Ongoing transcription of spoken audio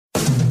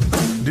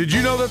Did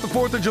you know that the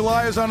 4th of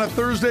July is on a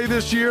Thursday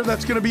this year?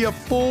 That's going to be a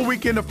full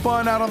weekend of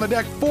fun out on the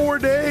deck, 4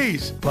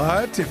 days.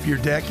 But if your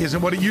deck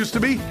isn't what it used to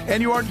be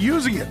and you aren't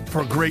using it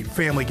for great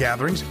family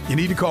gatherings, you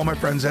need to call my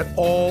friends at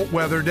All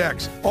Weather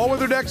Decks. All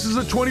Weather Decks is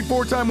a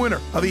 24-time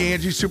winner of the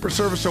Angie Super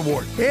Service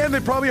Award. And they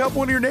probably help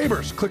one of your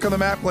neighbors. Click on the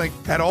map link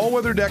at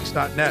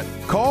allweatherdecks.net.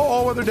 Call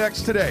All Weather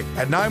Decks today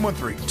at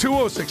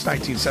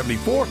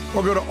 913-206-1974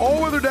 or go to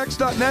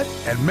allweatherdecks.net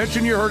and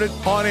mention you heard it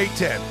on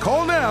 810.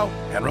 Call now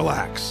and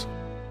relax.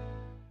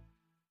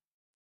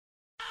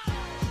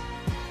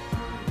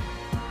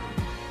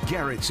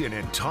 Garrettson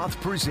and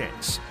Toth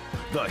presents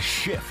The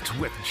Shift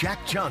with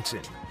Jack Johnson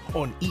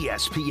on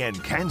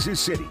ESPN Kansas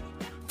City,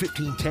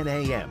 1510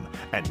 AM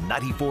and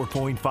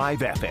 94.5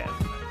 FM.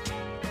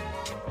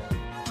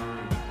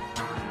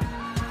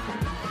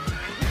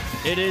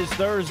 It is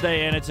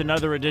Thursday, and it's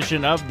another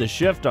edition of The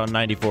Shift on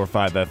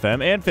 94.5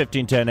 FM and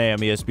 1510 AM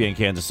ESPN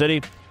Kansas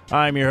City.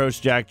 I'm your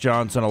host, Jack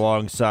Johnson,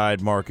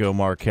 alongside Marco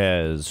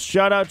Marquez.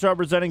 Shout out to our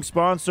presenting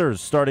sponsors,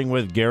 starting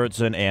with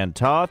Garrettson and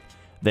Toth.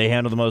 They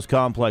handle the most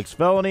complex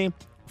felony,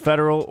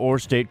 federal, or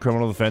state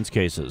criminal defense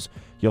cases.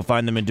 You'll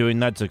find them in doing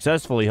that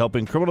successfully,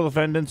 helping criminal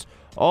defendants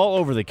all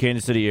over the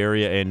Kansas City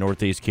area and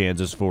Northeast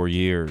Kansas for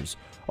years.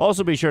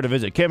 Also, be sure to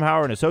visit Kim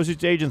Howard &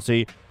 Associates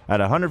Agency at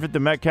 150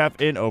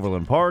 Metcalf in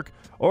Overland Park,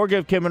 or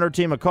give Kim and her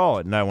team a call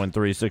at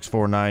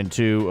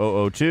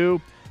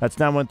 913-649-2002. That's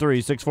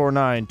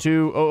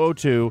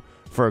 913-649-2002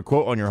 for a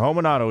quote on your home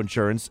and auto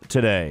insurance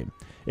today.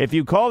 If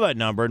you call that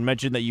number and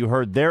mention that you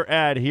heard their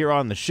ad here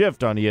on The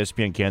Shift on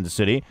ESPN Kansas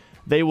City,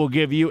 they will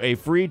give you a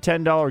free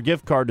 $10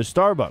 gift card to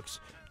Starbucks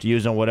to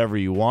use on whatever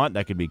you want.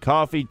 That could be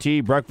coffee,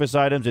 tea, breakfast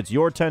items. It's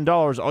your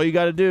 $10. All you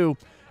got to do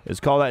is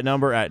call that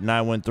number at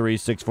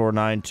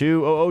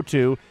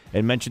 913-649-2002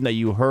 and mention that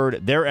you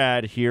heard their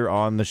ad here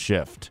on The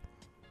Shift.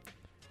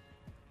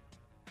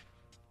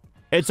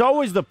 It's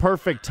always the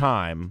perfect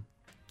time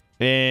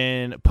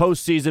in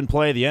postseason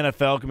play. The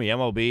NFL, can be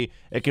MLB,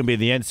 it can be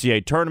the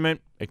NCAA tournament,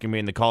 it can be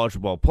in the college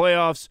football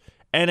playoffs,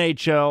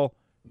 NHL,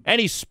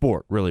 any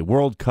sport, really,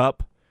 World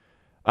Cup.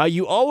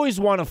 You always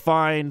want to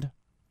find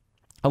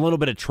a little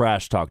bit of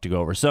trash talk to go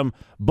over, some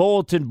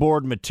bulletin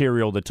board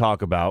material to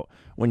talk about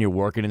when you're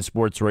working in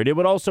sports radio,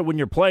 but also when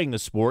you're playing the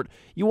sport,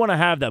 you want to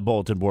have that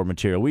bulletin board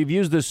material. We've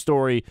used this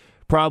story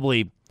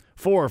probably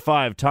 4 or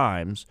 5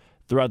 times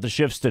throughout the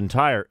shift's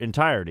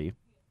entirety.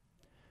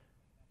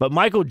 But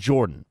Michael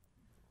Jordan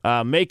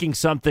making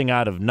something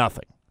out of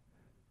nothing,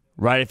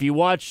 right? If you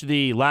watch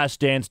the Last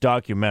Dance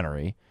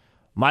documentary,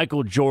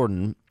 Michael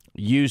Jordan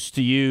used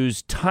to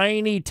use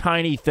tiny,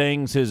 tiny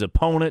things his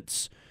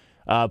opponents,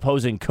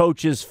 opposing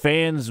coaches,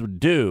 fans would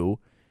do,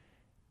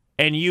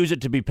 and use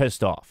it to be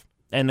pissed off,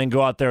 and then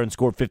go out there and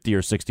score 50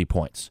 or 60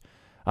 points.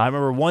 I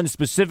remember one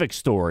specific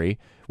story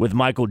with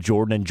Michael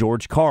Jordan and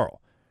George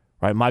Karl,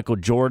 right? Michael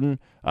Jordan,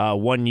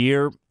 one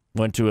year,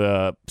 went to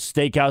a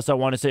steakhouse, I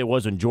want to say it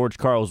was, when George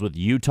Karl was with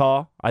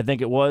Utah, I think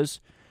it was.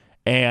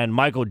 And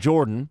Michael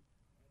Jordan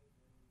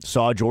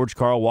saw George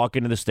Karl walk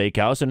into the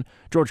steakhouse, and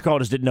George Karl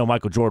just didn't know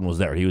Michael Jordan was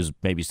there. He was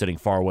maybe sitting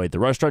far away at the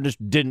restaurant,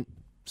 just didn't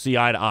see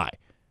eye to eye.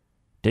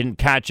 Didn't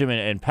catch him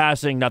in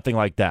passing, nothing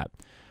like that.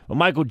 But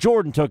Michael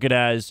Jordan took it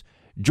as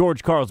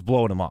George Karl's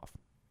blowing him off.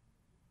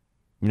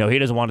 You know, he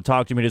doesn't want to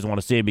talk to him, he doesn't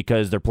want to see him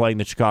because they're playing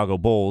the Chicago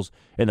Bulls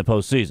in the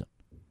postseason,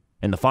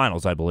 in the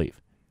finals, I believe.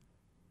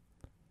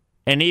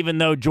 And even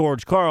though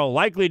George Karl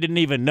likely didn't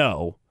even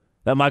know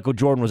that Michael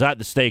Jordan was at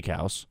the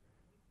steakhouse,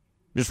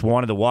 just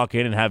wanted to walk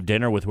in and have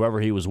dinner with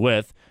whoever he was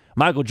with,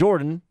 Michael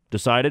Jordan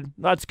decided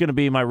that's going to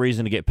be my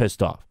reason to get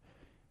pissed off.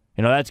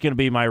 You know, that's going to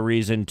be my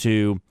reason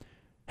to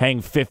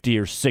hang 50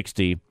 or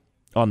 60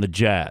 on the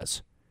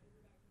Jazz.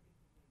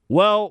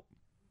 Well,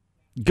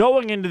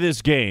 going into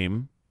this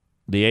game,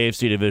 the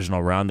AFC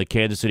divisional round, the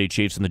Kansas City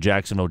Chiefs and the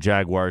Jacksonville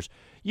Jaguars,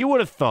 you would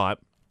have thought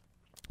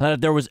that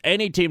if there was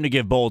any team to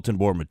give bulletin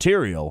board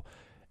material,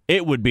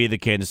 it would be the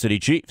Kansas City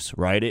Chiefs,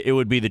 right? It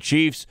would be the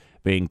Chiefs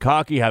being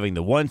cocky, having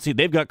the 1 seed.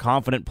 They've got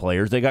confident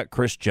players. They got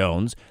Chris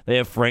Jones. They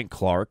have Frank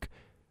Clark.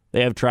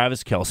 They have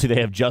Travis Kelce.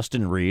 They have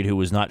Justin Reed, who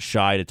was not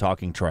shy to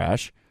talking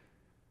trash.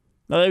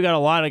 Now, they've got a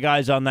lot of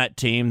guys on that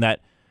team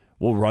that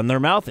will run their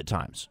mouth at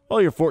times.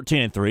 Well, you're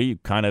 14-3. You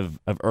kind of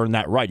have earned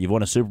that right. You've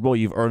won a Super Bowl.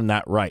 You've earned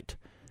that right.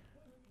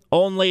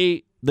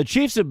 Only the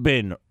Chiefs have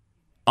been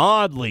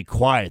oddly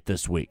quiet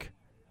this week.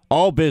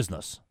 All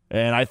business.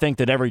 And I think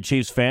that every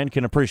Chiefs fan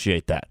can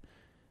appreciate that.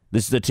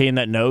 This is a team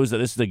that knows that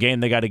this is the game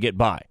they got to get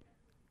by.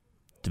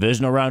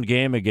 Divisional round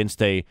game against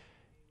a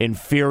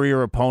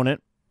inferior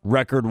opponent,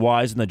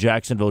 record-wise, in the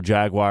Jacksonville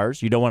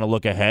Jaguars. You don't want to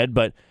look ahead,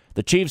 but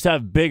the Chiefs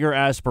have bigger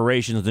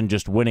aspirations than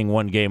just winning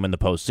one game in the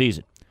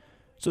postseason.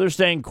 So they're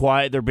staying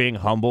quiet, they're being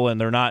humble, and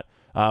they're not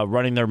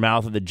running their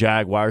mouth at the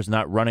Jaguars,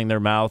 not running their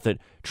mouth at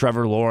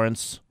Trevor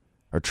Lawrence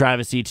or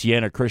Travis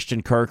Etienne or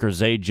Christian Kirk or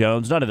Zay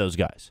Jones, none of those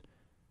guys.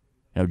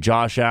 You know,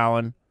 Josh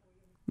Allen,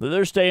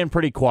 they're staying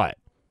pretty quiet.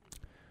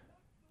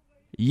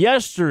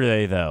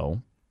 Yesterday,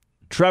 though,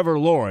 Trevor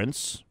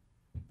Lawrence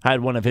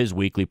had one of his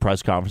weekly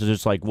press conferences,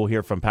 just like we'll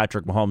hear from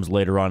Patrick Mahomes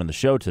later on in the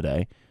show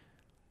today.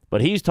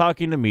 But he's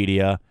talking to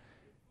media,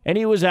 and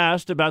he was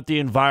asked about the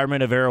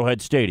environment of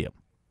Arrowhead Stadium.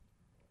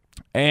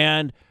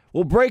 And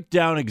we'll break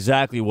down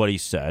exactly what he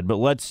said, but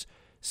let's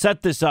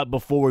set this up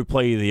before we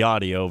play you the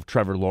audio of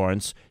Trevor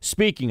Lawrence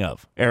speaking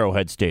of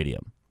Arrowhead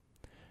Stadium.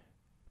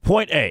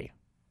 Point A,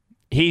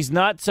 he's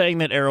not saying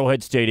that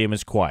Arrowhead Stadium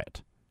is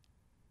quiet.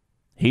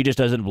 He just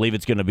doesn't believe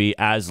it's going to be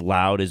as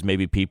loud as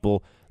maybe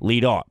people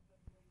lead on.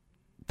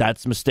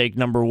 That's mistake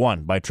number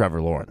one by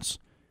Trevor Lawrence.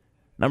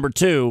 Number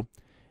two,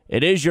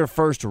 it is your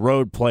first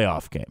road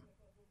playoff game.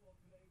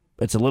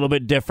 It's a little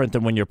bit different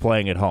than when you're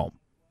playing at home,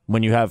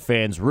 when you have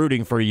fans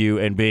rooting for you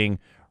and being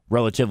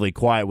relatively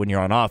quiet when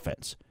you're on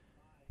offense.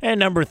 And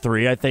number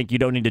three, I think you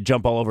don't need to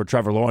jump all over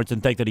Trevor Lawrence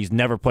and think that he's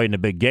never played in a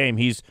big game.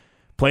 He's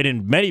played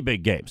in many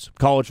big games,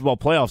 college football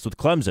playoffs with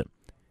Clemson.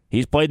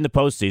 He's played in the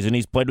postseason.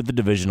 He's played with the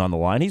division on the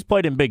line. He's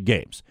played in big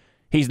games.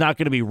 He's not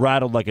going to be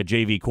rattled like a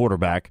JV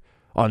quarterback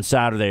on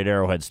Saturday at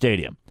Arrowhead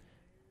Stadium.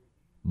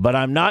 But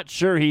I'm not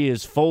sure he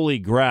has fully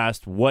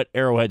grasped what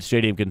Arrowhead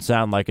Stadium can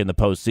sound like in the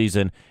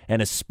postseason,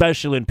 and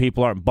especially when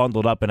people aren't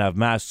bundled up and have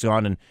masks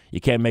on and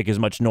you can't make as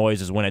much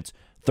noise as when it's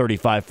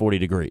 35, 40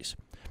 degrees.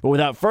 But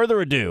without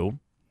further ado,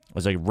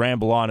 as I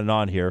ramble on and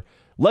on here,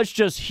 let's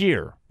just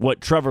hear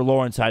what Trevor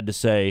Lawrence had to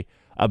say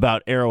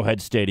about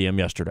Arrowhead Stadium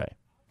yesterday.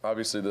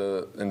 Obviously,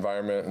 the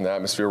environment and the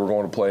atmosphere we're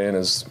going to play in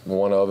is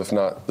one of, if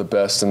not the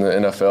best in the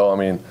NFL. I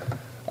mean,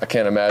 I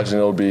can't imagine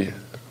it'll be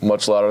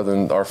much louder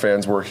than our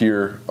fans were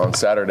here on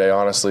Saturday,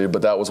 honestly,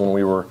 but that was when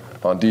we were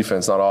on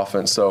defense, not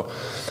offense. So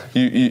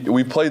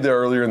we played there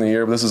earlier in the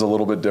year, but this is a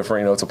little bit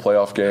different. You know, it's a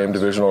playoff game,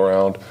 divisional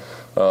round,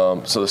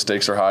 so the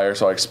stakes are higher,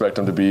 so I expect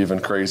them to be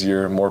even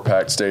crazier, more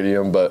packed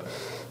stadium. But,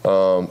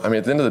 I mean,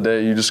 at the end of the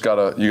day,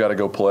 you gotta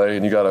go play,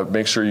 and you got to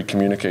make sure you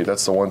communicate.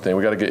 That's the one thing.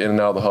 We got to get in and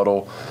out of the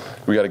huddle.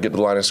 We got to get to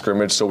the line of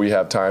scrimmage so we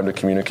have time to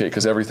communicate,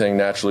 because everything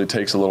naturally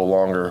takes a little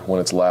longer when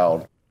it's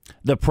loud.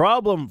 The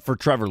problem for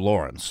Trevor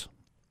Lawrence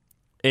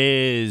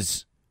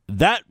is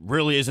that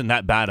really isn't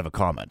that bad of a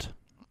comment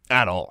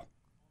at all.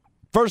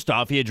 First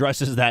off, he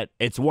addresses that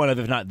it's one of,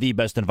 if not the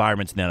best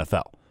environments in the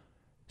NFL.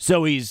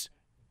 So he's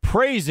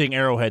praising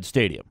Arrowhead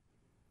Stadium.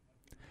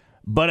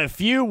 But a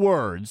few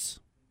words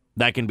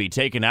that can be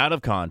taken out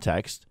of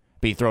context,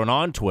 be thrown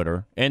on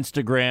Twitter,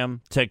 Instagram,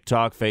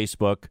 TikTok,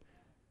 Facebook,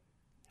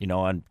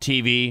 on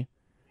TV,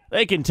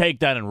 they can take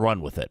that and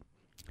run with it.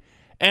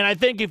 And I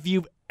think if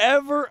you've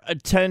ever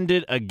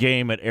attended a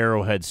game at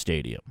Arrowhead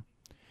Stadium,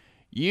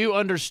 you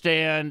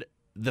understand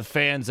the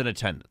fans in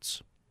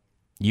attendance.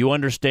 You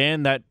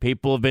understand that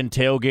people have been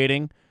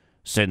tailgating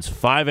since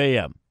 5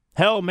 a.m.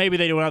 Hell, maybe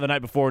they went out the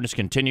night before and just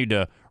continued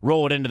to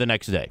roll it into the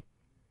next day.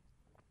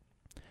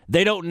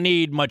 They don't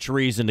need much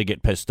reason to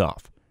get pissed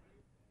off.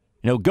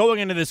 Going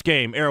into this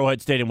game,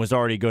 Arrowhead Stadium was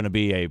already going to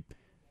be a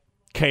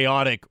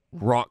chaotic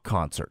rock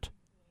concert.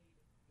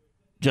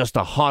 Just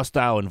a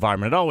hostile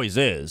environment. It always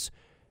is.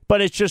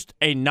 But it's just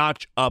a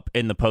notch up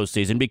in the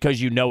postseason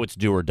because it's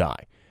do or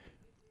die.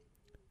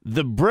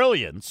 The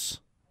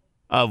brilliance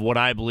of what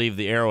I believe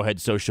the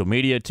Arrowhead social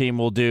media team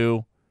will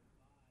do,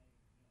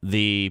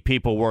 the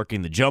people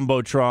working the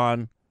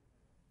Jumbotron,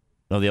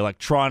 the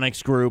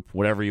electronics group,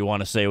 whatever you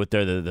want to say with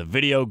the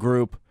video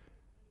group,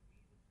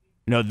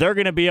 they're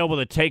going to be able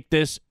to take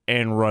this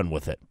and run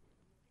with it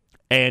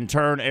and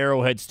turn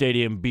Arrowhead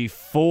Stadium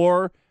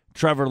before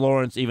Trevor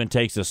Lawrence even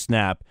takes a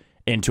snap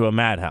into a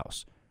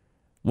madhouse.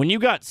 When you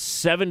got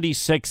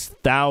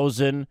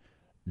 76,000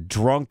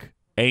 drunk,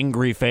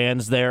 angry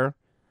fans there,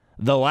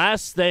 the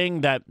last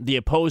thing that the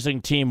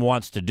opposing team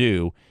wants to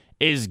do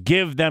is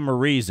give them a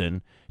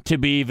reason to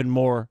be even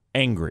more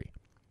angry.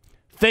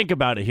 Think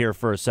about it here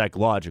for a sec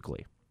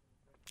logically.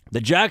 The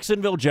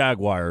Jacksonville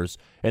Jaguars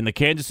and the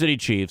Kansas City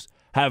Chiefs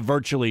have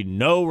virtually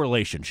no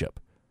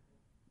relationship,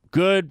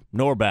 good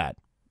nor bad.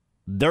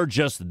 They're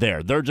just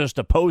there. They're just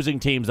opposing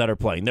teams that are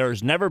playing.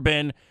 There's never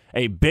been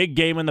a big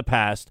game in the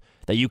past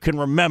that you can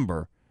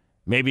remember,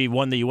 maybe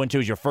one that you went to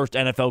as your first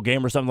NFL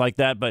game or something like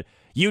that, but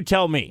you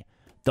tell me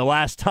the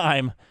last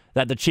time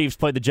that the Chiefs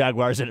played the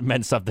Jaguars and it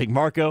meant something.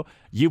 Marco,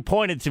 you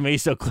pointed to me,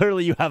 so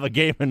clearly you have a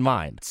game in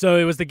mind. So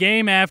it was the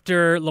game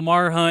after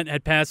Lamar Hunt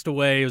had passed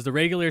away. It was the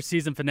regular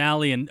season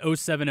finale in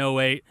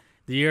 07-08,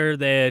 the year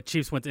the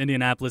Chiefs went to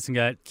Indianapolis and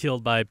got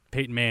killed by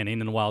Peyton Manning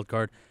in the wild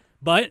card.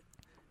 But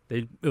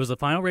it was the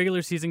final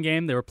regular season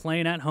game. They were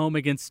playing at home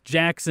against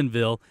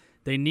Jacksonville.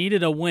 They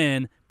needed a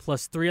win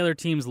plus 3 other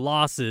teams'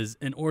 losses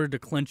in order to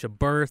clinch a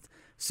berth.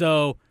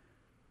 So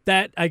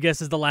that, I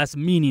guess, is the last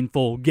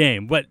meaningful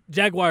game. But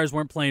Jaguars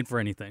weren't playing for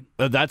anything.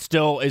 That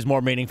still is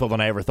more meaningful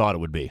than I ever thought it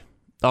would be.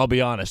 I'll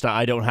be honest.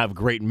 I don't have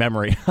great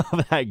memory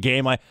of that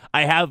game. I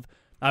have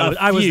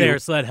I was there,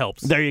 so that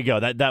helps. There you go.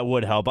 That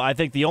would help. I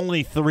think the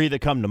only 3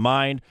 that come to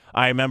mind,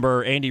 I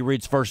remember Andy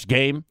Reid's first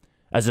game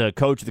as a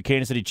coach of the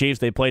Kansas City Chiefs.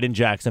 They played in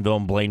Jacksonville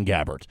and Blaine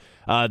Gabbert.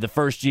 The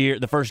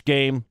first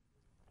game,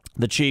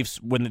 the Chiefs,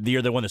 the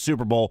year they won the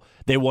Super Bowl,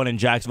 they won in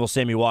Jacksonville.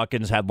 Sammy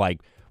Watkins had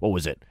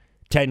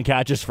 10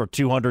 catches for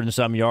 200 and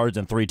some yards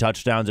and 3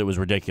 touchdowns. It was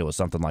ridiculous,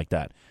 something like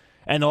that.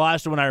 And the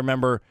last one I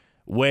remember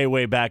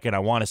way back, and I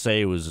want to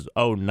say it was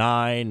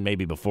 09,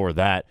 maybe before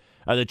that,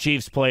 The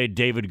Chiefs played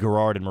David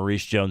Garrard and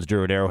Maurice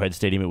Jones-Drew at Arrowhead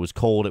Stadium. It was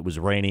cold, it was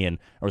rainy, and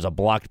there was a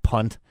blocked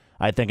punt,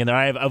 I think. And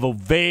I have a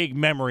vague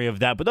memory of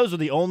that. But those are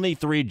the only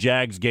 3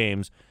 Jags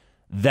games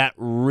that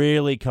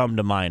really come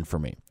to mind for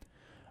me.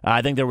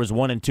 I think there was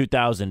one in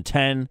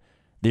 2010,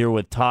 the year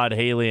with Todd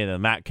Haley and the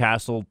Matt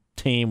Castle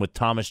team with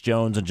Thomas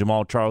Jones and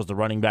Jamal Charles, the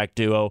running back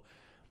duo.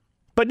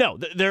 But no,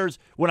 there's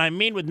what I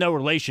mean with no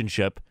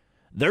relationship,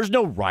 there's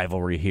no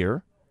rivalry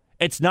here.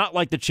 It's not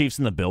like the Chiefs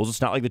and the Bills.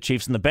 It's not like the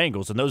Chiefs and the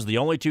Bengals, and those are the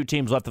only 2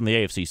 teams left on the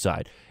AFC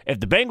side. If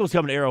the Bengals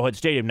come to Arrowhead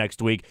Stadium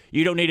next week,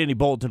 you don't need any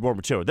bulletin board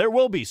material. There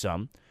will be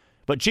some,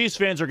 but Chiefs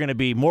fans are going to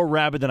be more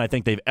rabid than I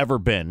think they've ever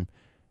been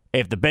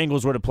if the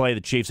Bengals were to play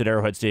the Chiefs at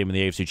Arrowhead Stadium in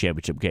the AFC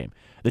Championship game.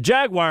 The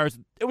Jaguars,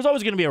 it was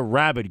always going to be a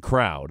rabid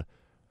crowd,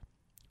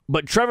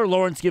 but Trevor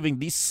Lawrence giving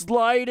the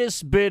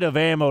slightest bit of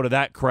ammo to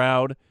that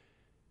crowd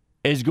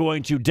is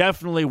going to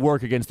definitely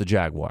work against the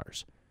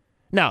Jaguars.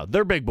 Now,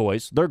 they're big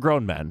boys. They're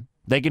grown men.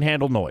 They can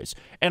handle noise.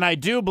 And I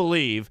do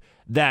believe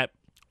that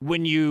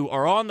when you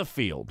are on the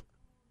field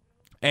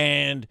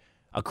and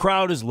a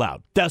crowd is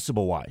loud,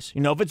 decibel-wise,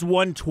 if it's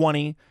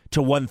 120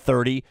 to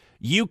 130,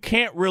 you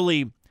can't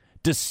really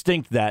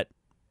distinct that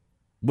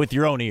with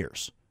your own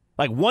ears.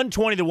 Like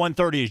 120 to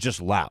 130 is just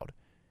loud.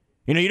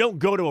 You don't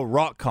go to a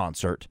rock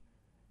concert,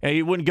 and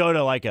you wouldn't go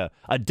to like a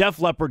Def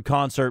Leppard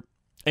concert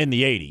in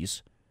the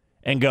 80s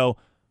and go,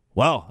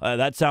 well,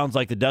 that sounds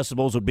like the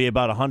decibels would be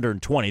about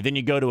 120. Then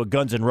you go to a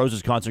Guns N'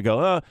 Roses concert and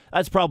go,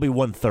 that's probably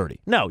 130.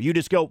 No, you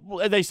just go,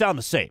 well, they sound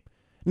the same.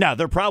 Now,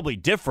 they're probably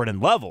different in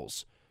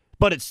levels,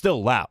 but it's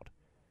still loud.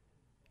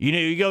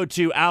 You go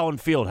to Allen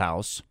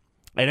Fieldhouse,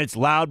 and it's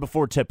loud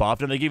before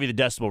tip-off, and they give you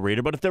the decibel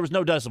reader. But if there was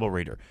no decibel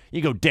reader,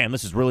 you go, damn,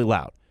 this is really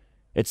loud.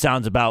 It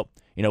sounds about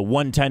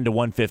 110 to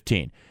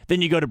 115.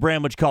 Then you go to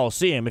Bramlage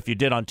Coliseum, if you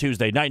did on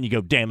Tuesday night, and you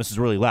go, damn, this is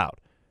really loud.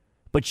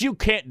 But you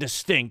can't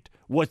distinct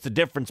what's the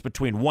difference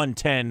between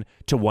 110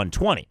 to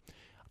 120.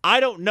 I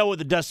don't know what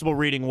the decibel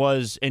reading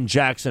was in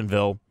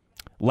Jacksonville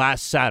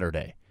last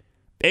Saturday.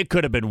 It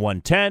could have been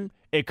 110.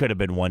 It could have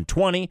been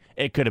 120.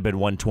 It could have been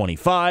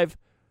 125.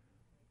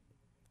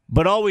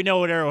 But all we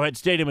know at Arrowhead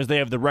Stadium is they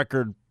have the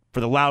record for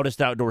the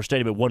loudest outdoor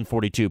stadium at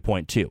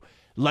 142.2.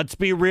 Let's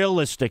be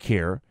realistic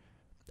here.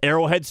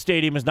 Arrowhead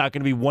Stadium is not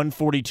going to be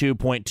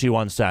 142.2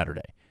 on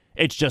Saturday.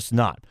 It's just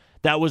not.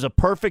 That was a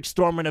perfect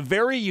storm in a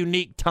very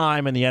unique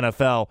time in the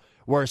NFL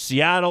where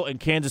Seattle and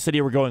Kansas City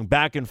were going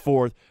back and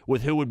forth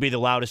with who would be the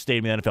loudest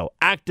stadium in the NFL,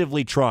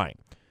 actively trying.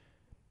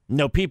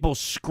 People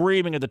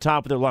screaming at the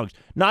top of their lungs.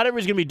 Not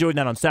everybody's going to be doing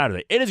that on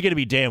Saturday. It is going to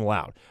be damn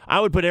loud.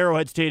 I would put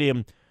Arrowhead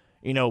Stadium,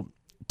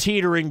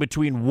 teetering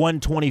between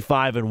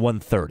 125 and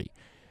 130,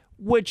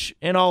 which,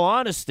 in all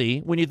honesty,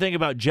 when you think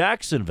about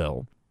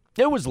Jacksonville,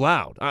 it was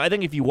loud. I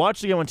think if you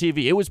watch the game on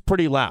TV, it was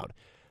pretty loud.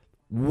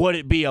 Would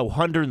it be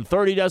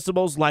 130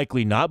 decibels?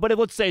 Likely not, but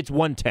let's say it's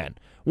 110.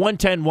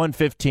 110,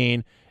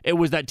 115. It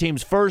was that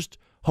team's first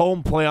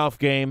home playoff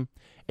game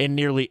in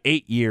nearly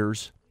 8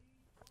 years.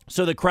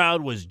 So the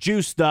crowd was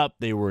juiced up.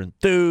 They were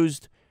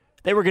enthused.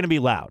 They were going to be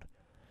loud.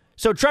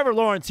 So Trevor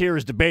Lawrence here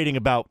is debating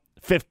about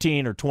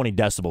 15 or 20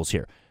 decibels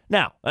here.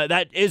 Now,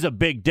 that is a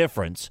big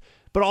difference,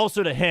 but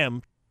also to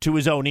him, to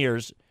his own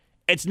ears,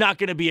 it's not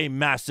going to be a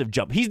massive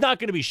jump. He's not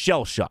going to be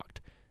shell-shocked.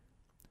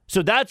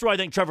 So that's where I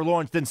think Trevor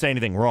Lawrence didn't say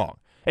anything wrong.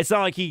 It's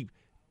not like he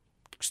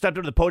stepped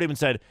up to the podium and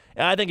said,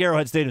 I think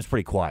Arrowhead Stadium is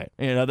pretty quiet.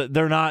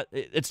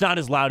 It's not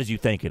as loud as you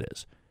think it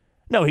is.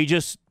 No, he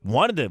just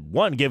wanted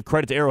to, give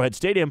credit to Arrowhead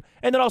Stadium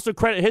and then also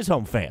credit his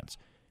home fans.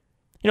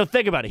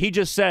 Think about it. He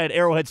just said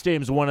Arrowhead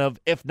Stadium is one of,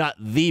 if not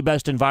the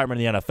best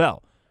environment in the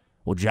NFL.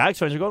 Well, Jags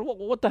fans are going, well,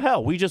 what the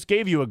hell? We just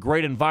gave you a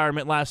great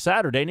environment last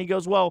Saturday. And he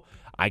goes, well,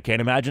 I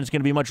can't imagine it's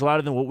going to be much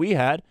louder than what we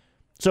had.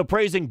 So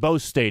praising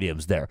both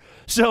stadiums there.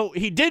 So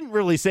he didn't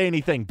really say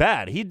anything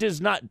bad. He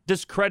is not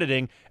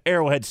discrediting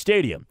Arrowhead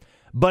Stadium.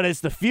 But it's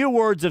the few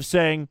words of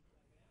saying,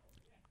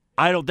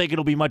 I don't think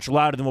it'll be much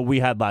louder than what we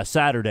had last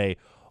Saturday.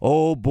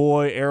 Oh,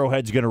 boy,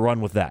 Arrowhead's going to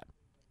run with that.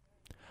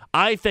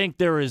 I think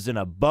there is an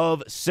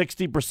above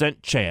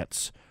 60%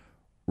 chance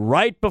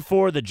right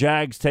before the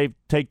Jags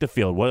take the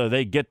field, whether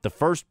they get the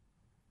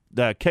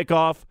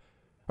kickoff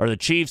or the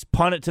Chiefs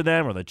punt it to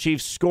them or the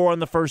Chiefs score on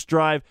the first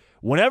drive,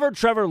 whenever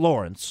Trevor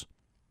Lawrence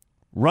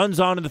runs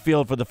onto the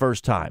field for the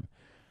first time,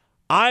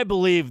 I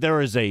believe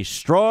there is a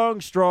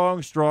strong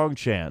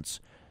chance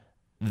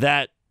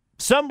that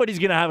somebody's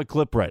going to have a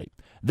clip ready.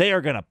 They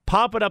are going to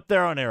pop it up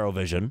there on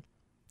ArrowVision,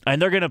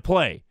 and they're going to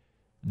play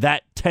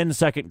that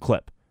 10-second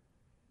clip.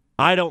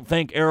 I don't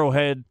think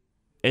Arrowhead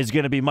is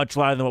going to be much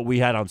louder than what we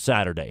had on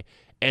Saturday.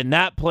 And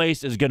that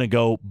place is going to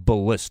go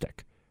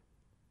ballistic.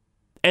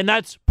 And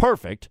that's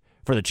perfect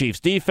for the Chiefs'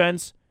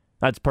 defense.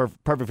 That's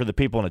perfect for the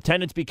people in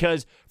attendance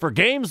because for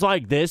games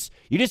like this,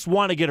 you just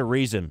want to get a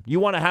reason. You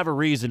want to have a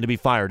reason to be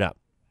fired up.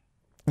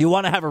 You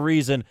want to have a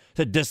reason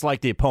to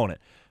dislike the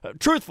opponent.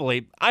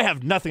 Truthfully, I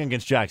have nothing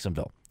against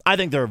Jacksonville. I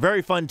think they're a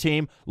very fun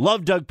team.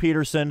 Love Doug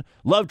Peterson.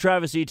 Love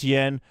Travis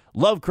Etienne.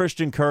 Love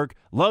Christian Kirk.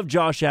 Love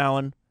Josh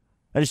Allen.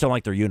 I just don't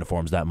like their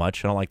uniforms that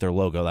much. I don't like their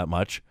logo that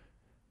much.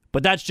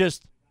 But that's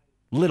just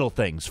little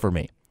things for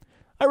me.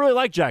 I really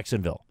like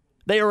Jacksonville.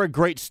 They are a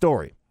great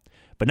story.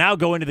 But now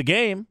going to the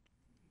game,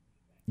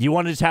 you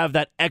want to just have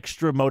that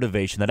extra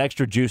motivation, that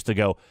extra juice to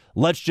go,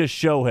 let's just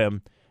show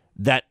him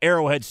that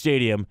Arrowhead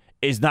Stadium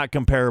is not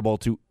comparable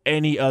to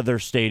any other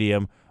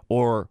stadium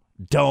or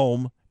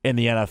dome in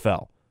the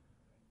NFL.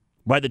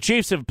 Right? The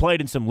Chiefs have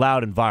played in some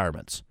loud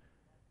environments.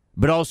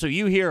 But also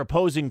you hear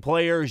opposing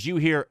players, you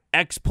hear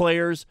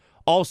ex-players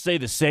all say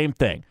the same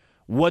thing.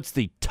 What's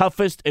the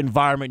toughest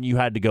environment you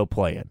had to go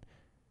play in?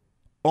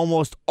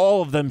 Almost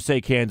all of them say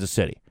Kansas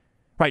City.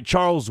 Right?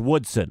 Charles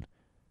Woodson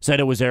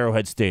said it was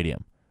Arrowhead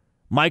Stadium.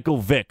 Michael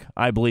Vick,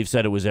 I believe,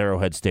 said it was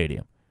Arrowhead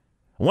Stadium.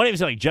 One even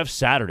said like Jeff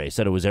Saturday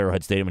said it was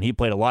Arrowhead Stadium, and he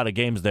played a lot of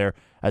games there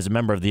as a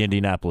member of the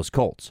Indianapolis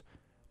Colts.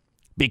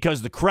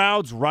 Because the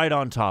crowd's right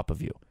on top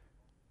of you.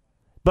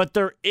 But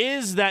there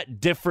is that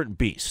different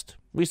beast.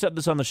 We said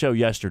this on the show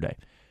yesterday.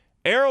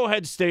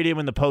 Arrowhead Stadium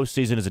in the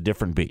postseason is a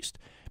different beast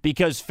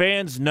because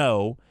fans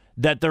know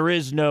that there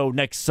is no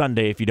next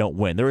Sunday if you don't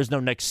win. There is no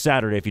next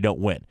Saturday if you don't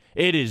win.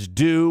 It is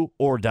do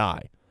or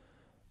die.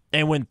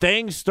 And when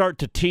things start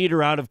to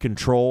teeter out of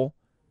control,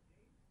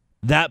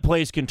 that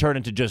place can turn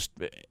into just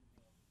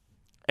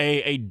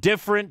a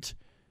different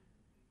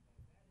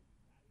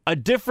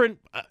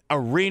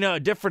arena, a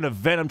different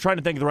event. I'm trying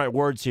to think of the right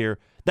words here.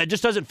 That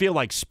just doesn't feel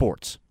like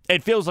sports.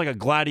 It feels like a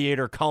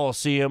gladiator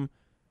coliseum,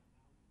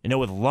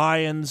 with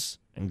lions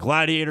and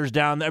gladiators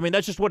down there. I mean,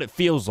 that's just what it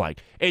feels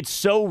like. It's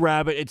so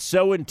rabid. It's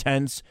so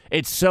intense.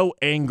 It's so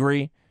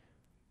angry.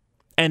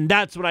 And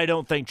that's what I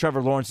don't think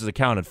Trevor Lawrence is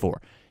accounted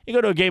for. You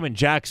go to a game in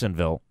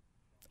Jacksonville,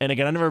 and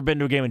again, I've never been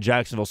to a game in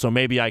Jacksonville, so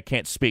maybe I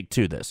can't speak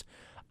to this.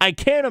 I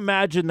can't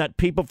imagine that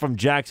people from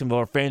Jacksonville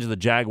or fans of the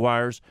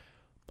Jaguars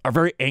are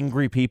very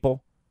angry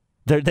people.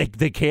 They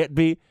can't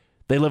be.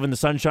 They live in the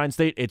Sunshine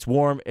State. It's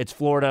warm. It's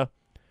Florida.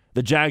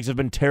 The Jags have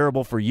been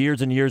terrible for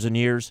years and years and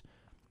years.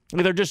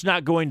 They're just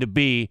not going to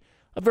be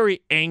a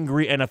very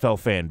angry NFL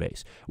fan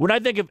base. When I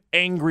think of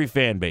angry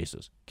fan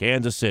bases,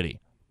 Kansas City,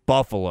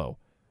 Buffalo,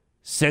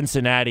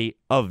 Cincinnati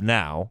of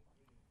now,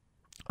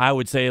 I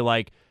would say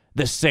like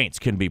the Saints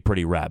can be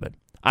pretty rabid.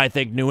 I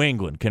think New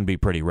England can be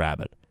pretty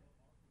rabid.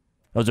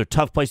 Those are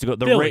tough places to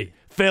go.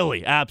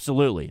 Philly,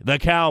 absolutely. The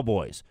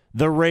Cowboys,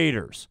 the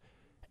Raiders,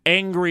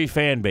 angry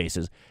fan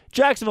bases.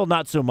 Jacksonville,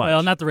 not so much.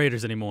 Well, not the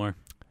Raiders anymore.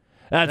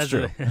 That's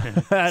true.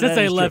 Since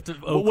they left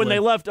Oakland. When they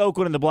left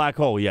Oakland in the black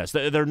hole, yes.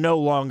 They're no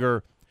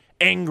longer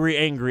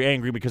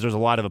angry because there's a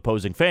lot of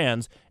opposing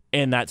fans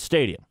in that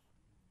stadium.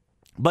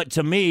 But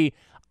to me,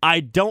 I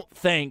don't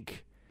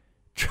think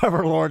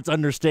Trevor Lawrence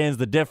understands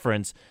the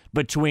difference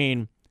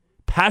between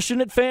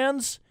passionate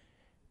fans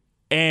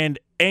and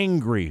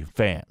angry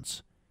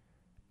fans.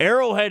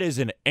 Arrowhead is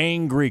an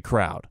angry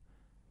crowd.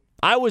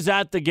 I was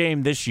at the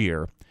game this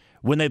year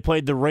when they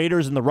played the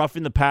Raiders and the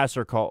Roughing the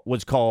Passer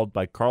was called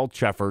by Carl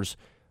Cheffers,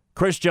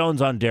 Chris Jones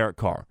on Derek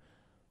Carr.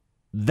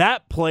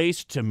 That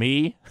place, to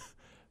me,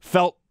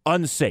 felt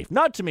unsafe.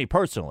 Not to me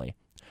personally,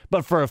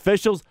 but for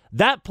officials,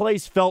 that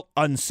place felt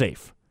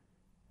unsafe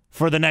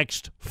for the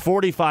next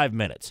 45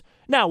 minutes.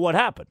 Now, what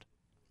happened?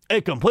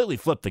 It completely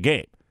flipped the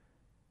game.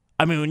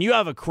 I mean, when you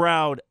have a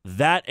crowd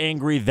that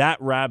angry, that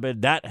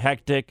rabid, that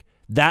hectic,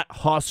 that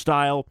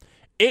hostile,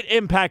 it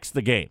impacts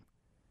the game.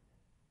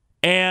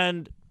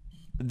 And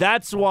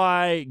that's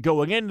why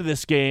going into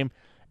this game,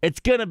 it's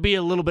going to be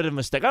a little bit of a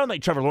mistake. I don't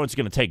think Trevor Lawrence is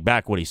going to take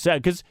back what he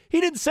said because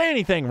he didn't say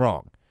anything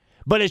wrong.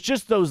 But it's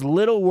just those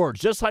little words,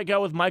 just like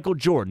how with Michael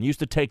Jordan used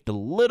to take the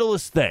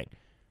littlest thing.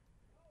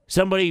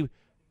 Somebody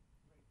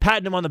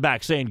patting him on the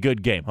back saying,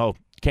 good game. Oh,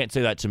 can't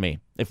say that to me.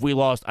 If we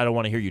lost, I don't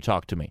want to hear you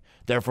talk to me.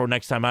 Therefore,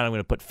 next time out, I'm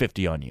going to put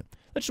 50 on you.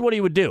 That's just what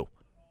he would do.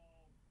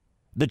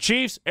 The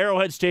Chiefs,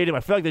 Arrowhead Stadium, I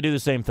feel like they do the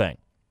same thing.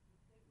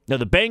 Now,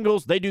 the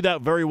Bengals, they do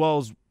that very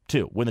well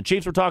too. When the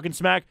Chiefs were talking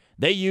smack,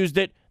 they used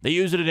it. They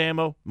used it as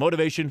ammo,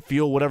 motivation,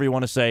 fuel, whatever you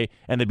want to say,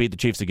 and they beat the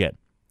Chiefs again.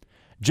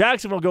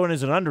 Jacksonville going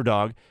as an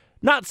underdog,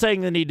 not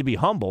saying they need to be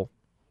humble,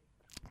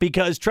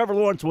 because Trevor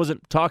Lawrence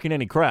wasn't talking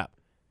any crap.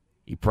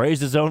 He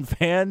praised his own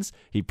fans.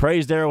 He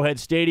praised Arrowhead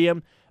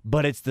Stadium,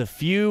 but it's the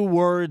few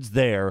words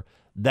there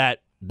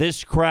that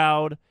this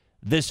crowd,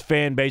 this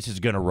fan base is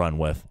going to run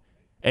with,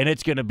 and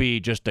it's going to be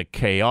just a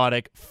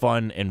chaotic,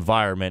 fun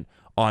environment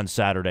on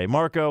Saturday.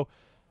 Marco,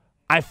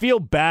 I feel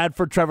bad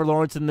for Trevor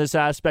Lawrence in this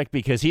aspect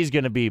because he's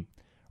going to be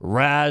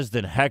razzed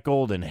and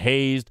heckled and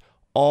hazed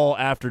all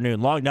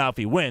afternoon long. Now, if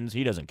he wins,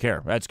 he doesn't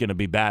care. That's going to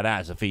be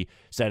badass if he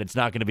said it's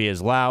not going to be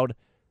as loud,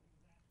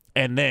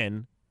 and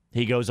then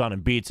he goes on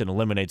and beats and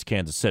eliminates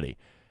Kansas City.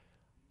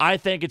 I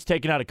think it's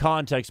taken out of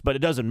context, but it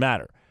doesn't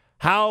matter.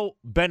 How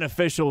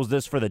beneficial is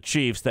this for the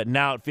Chiefs that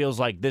now it feels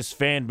like this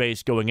fan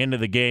base going into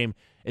the game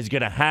is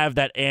going to have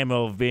that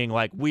ammo of being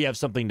like, we have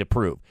something to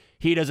prove.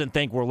 He doesn't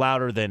think we're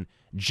louder than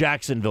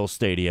Jacksonville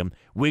Stadium.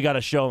 We got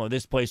to show him that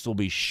this place will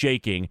be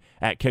shaking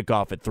at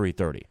kickoff at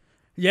 3:30.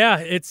 Yeah,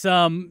 it's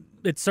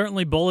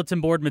certainly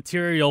bulletin board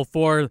material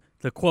for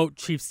the quote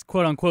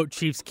unquote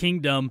Chiefs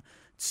kingdom.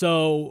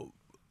 So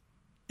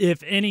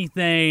if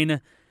anything,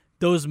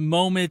 those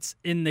moments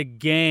in the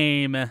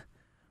game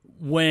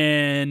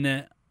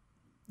when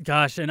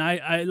Gosh, and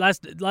I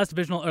last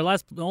divisional or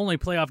the only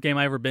playoff game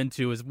I ever been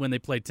to was when they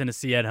played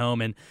Tennessee at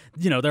home, and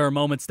there were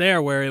moments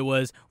there where it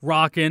was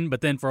rocking,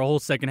 but then for a whole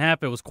second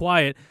half it was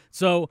quiet.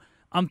 So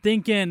I'm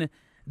thinking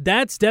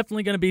that's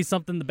definitely going to be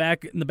something in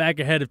the back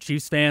ahead of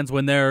Chiefs fans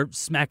when they're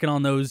smacking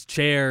on those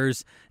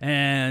chairs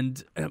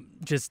and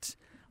just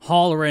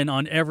hollering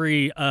on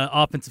every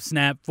offensive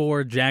snap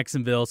for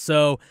Jacksonville.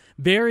 So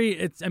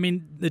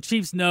the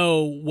Chiefs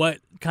know what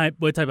type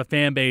of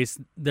fan base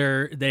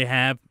they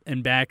have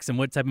and backs and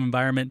what type of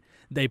environment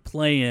they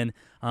play in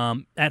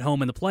at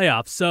home in the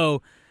playoffs.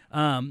 So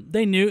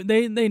they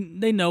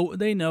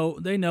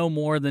know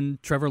more than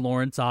Trevor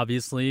Lawrence,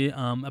 obviously,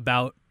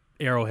 about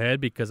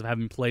Arrowhead because of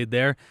having played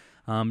there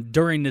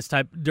during this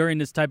time of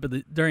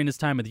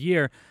the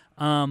year.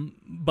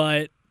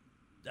 But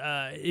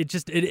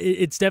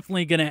it's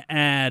definitely going to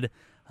add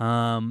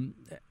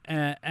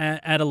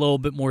a little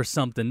bit more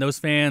something. Those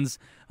fans,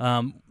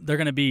 they're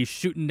going to be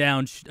shooting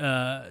down.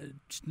 They're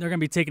going to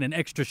be taking an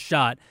extra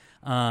shot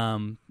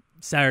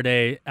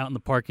Saturday out in the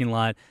parking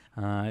lot.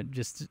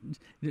 Just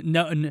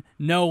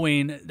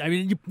knowing, I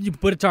mean, you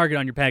put a target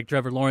on your back,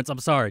 Trevor Lawrence. I'm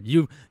sorry,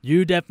 you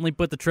definitely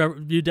put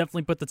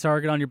the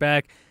target on your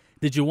back.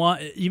 Did you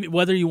want,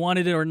 whether you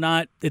wanted it or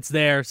not? It's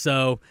there.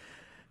 So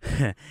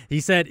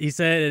he said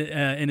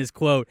in his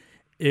quote,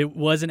 it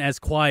wasn't as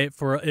quiet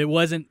it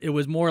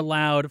was more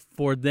loud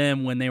for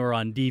them when they were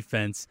on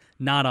defense,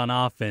 not on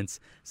offense.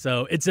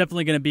 So it's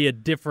definitely going to be a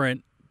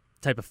different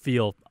type of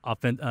feel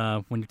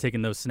when you're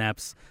taking those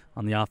snaps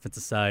on the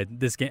offensive side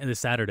this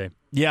Saturday.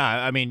 Yeah,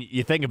 I mean,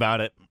 you think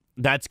about it,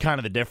 that's kind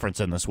of the difference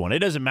in this one. It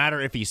doesn't matter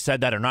if he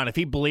said that or not. If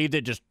he believed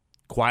it, just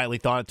quietly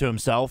thought it to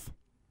himself,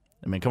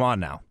 I mean, come on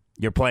now.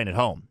 You're playing at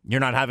home. You're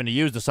not having to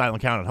use the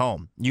silent count at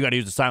home. You got to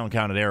use the silent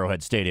count at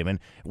Arrowhead Stadium. And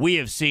we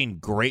have seen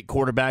great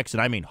quarterbacks,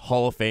 and I mean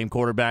Hall of Fame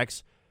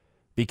quarterbacks,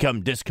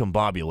 become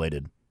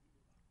discombobulated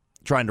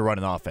trying to run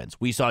an offense.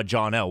 We saw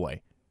John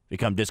Elway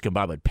become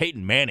discombobulated.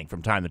 Peyton Manning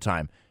from time to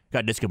time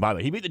got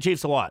discombobulated. He beat the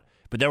Chiefs a lot,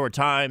 but there were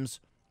times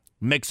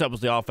mix-up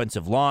with the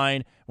offensive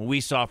line.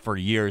 We saw for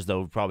years,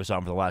 though we probably saw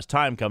him for the last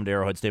time, come to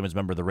Arrowhead Stadium as a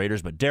member of the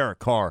Raiders, but Derek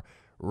Carr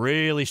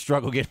really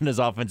struggled getting his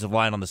offensive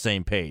line on the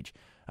same page.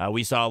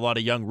 We saw a lot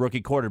of young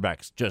rookie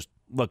quarterbacks just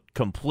look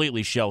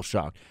completely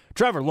shell-shocked.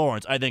 Trevor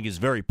Lawrence, I think, is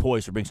very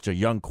poised for being such a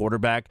young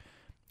quarterback,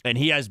 and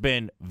he has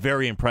been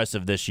very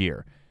impressive this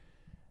year.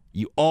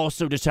 You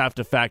also just have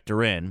to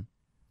factor in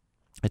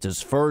it's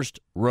his first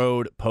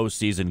road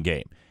postseason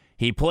game.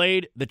 He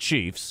played the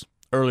Chiefs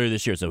earlier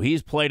this year, so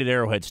he's played at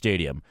Arrowhead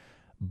Stadium,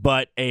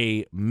 but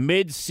a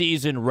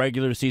mid-season,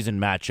 regular season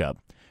matchup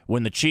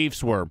when the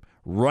Chiefs were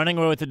running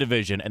away with the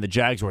division and the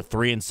Jags were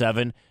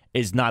 3-7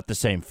 is not the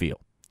same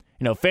feel.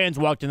 Fans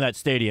walked in that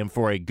stadium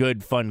for a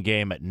good, fun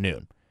game at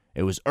noon.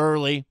 It was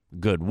early,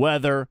 good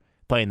weather,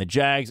 playing the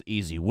Jags,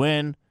 easy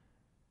win.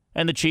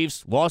 And the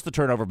Chiefs lost the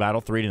turnover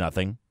battle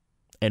 3-0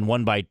 and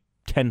won by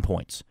 10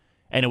 points.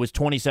 And it was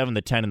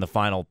 27-10 in the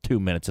final 2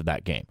 minutes of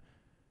that game.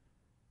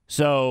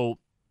 So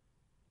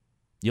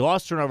you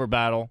lost turnover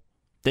battle,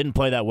 didn't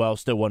play that well,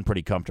 still won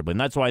pretty comfortably.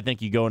 And that's why I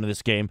think you go into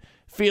this game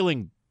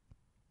feeling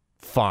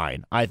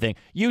fine. I think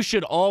you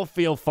should all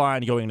feel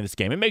fine going into this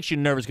game. It makes you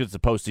nervous because it's a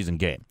postseason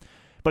game.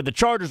 But the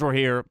Chargers were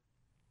here,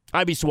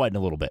 I'd be sweating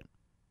a little bit.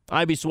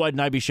 I'd be sweating,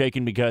 I'd be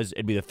shaking because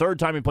it'd be the third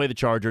time we play the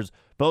Chargers.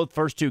 Both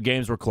first two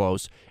games were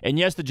close. And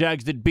yes, the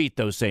Jags did beat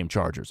those same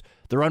Chargers.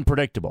 They're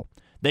unpredictable.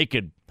 They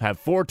could have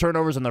 4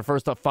 turnovers in their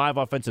first 5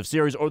 offensive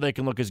series, or they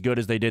can look as good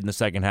as they did in the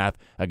second half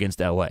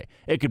against L.A.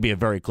 It could be a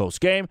very close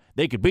game.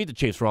 They could beat the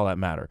Chiefs for all that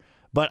matter.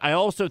 But I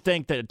also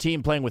think that a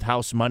team playing with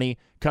house money,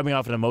 coming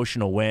off an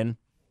emotional win,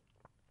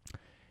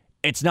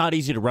 it's not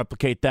easy to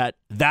replicate that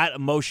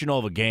emotional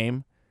of a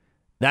game.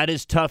 That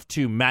is tough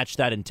to match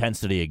that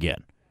intensity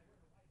again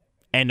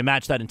and to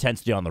match that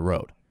intensity on the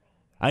road.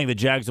 I think the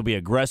Jags will be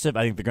aggressive.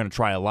 I think they're going to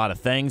try a lot of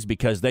things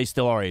because they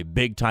still are a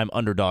big-time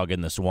underdog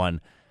in this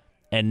one.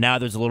 And now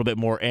there's a little bit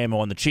more ammo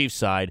on the Chiefs'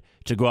 side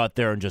to go out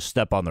there and just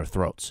step on their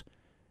throats.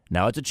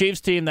 Now, it's a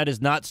Chiefs team that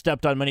has not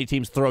stepped on many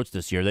teams' throats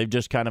this year. They've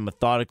just kind of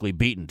methodically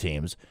beaten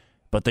teams,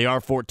 but they are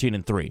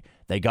 14-3.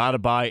 They got to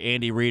bye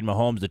Andy Reid,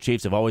 Mahomes. The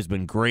Chiefs have always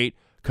been great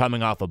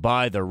coming off a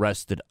bye. They're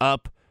rested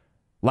up.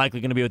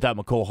 Likely going to be without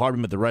McCole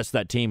Hardman, but the rest of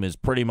that team is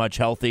pretty much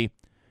healthy.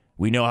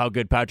 We know how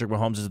good Patrick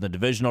Mahomes is in the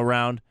divisional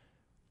round.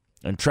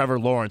 And Trevor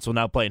Lawrence will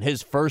now play in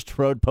his first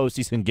road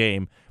postseason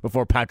game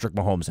before Patrick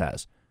Mahomes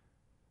has.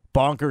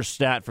 Bonkers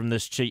stat from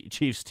this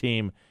Chiefs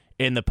team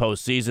in the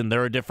postseason.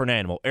 They're a different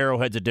animal.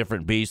 Arrowhead's a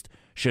different beast.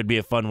 Should be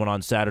a fun one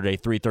on Saturday,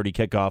 3:30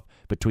 kickoff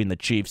between the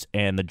Chiefs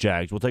and the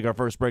Jags. We'll take our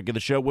first break of the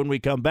show. When we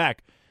come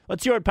back,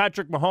 let's hear what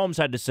Patrick Mahomes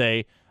had to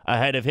say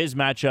ahead of his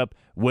matchup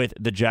with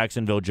the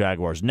Jacksonville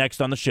Jaguars.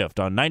 Next on The Shift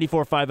on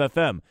 94.5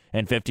 FM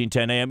and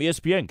 1510 AM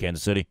ESPN,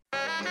 Kansas City.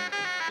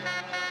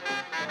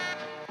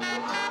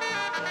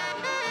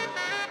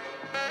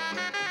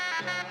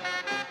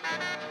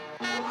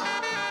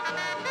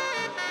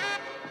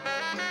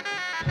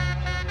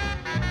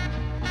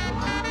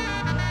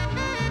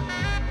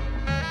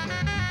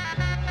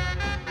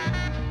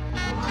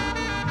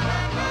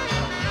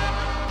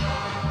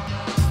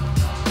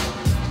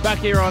 Back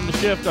here on The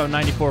Shift on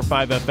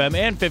 94.5 FM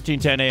and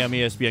 1510 AM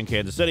ESPN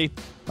Kansas City.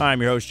 I'm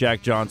your host,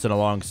 Jack Johnson,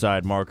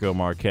 alongside Marco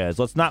Marquez.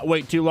 Let's not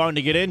wait too long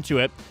to get into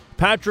it.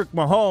 Patrick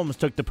Mahomes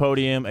took the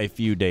podium a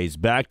few days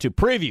back to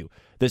preview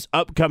this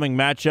upcoming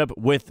matchup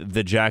with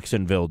the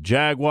Jacksonville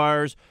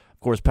Jaguars.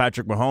 Of course,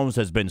 Patrick Mahomes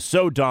has been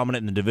so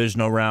dominant in the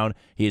divisional round.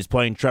 He is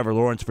playing Trevor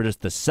Lawrence for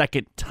just the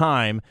second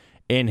time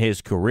in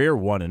his career,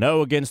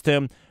 1-0 against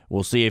him.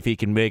 We'll see if he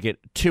can make it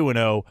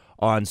 2-0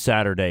 on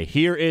Saturday.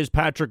 Here is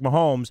Patrick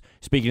Mahomes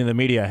speaking to the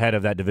media ahead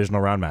of that divisional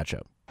round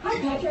matchup. Hi,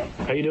 Patrick.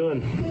 How you doing?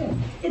 Good.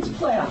 It's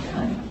playoff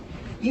time.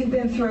 You've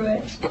been through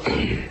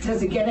it.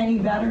 Does it get any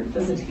better?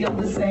 Does it feel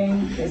the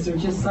same? Is there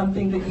just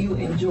something that you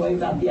enjoy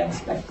about the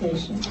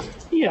expectations?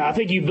 Yeah, I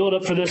think you build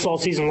up for this all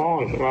season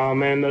long.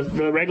 And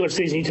the regular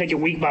season, you take it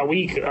week by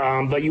week.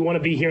 But you want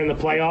to be here in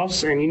the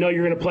playoffs, and you know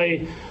you're going to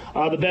play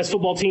the best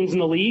football teams in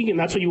the league, and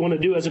that's what you want to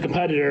do as a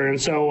competitor.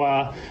 And so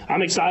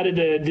I'm excited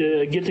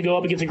to get to go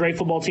up against a great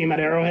football team at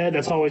Arrowhead.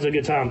 That's always a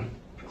good time.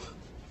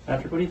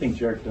 Patrick, what do you think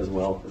Jarek does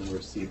well for the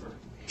receiver?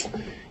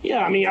 Yeah,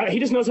 I mean, he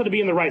just knows how to be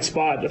in the right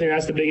spot. I think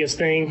that's the biggest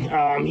thing.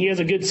 He has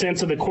a good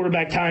sense of the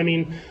quarterback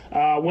timing,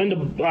 when to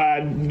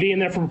be in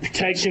there for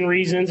protection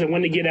reasons and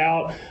when to get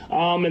out.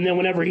 And then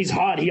whenever he's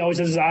hot, he always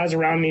has his eyes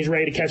around and he's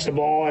ready to catch the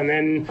ball. And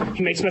then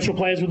he makes special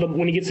plays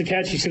when he gets the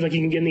catch. He seems like he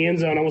can get in the end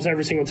zone almost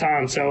every single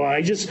time. So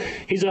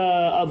he's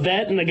a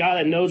vet and a guy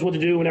that knows what to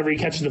do whenever he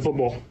catches the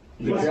football.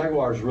 The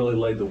Jaguars really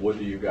laid the wood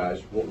to you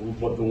guys.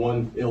 What the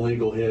one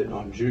illegal hit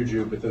on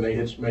Juju, but then they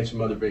made some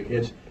other big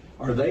hits.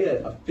 Are they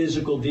a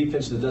physical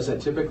defense that does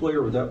that typically,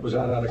 or was that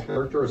out of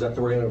character, or is that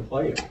the way they're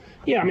playing?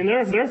 Yeah, I mean,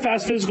 they're a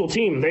fast physical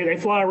team. They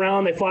fly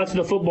around, they fly to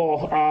the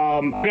football.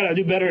 I got to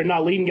do better at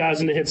not leading guys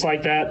into hits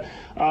like that.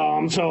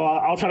 So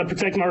I'll try to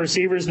protect my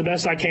receivers the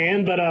best I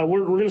can, but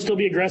we're going to still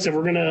be aggressive.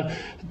 We're going to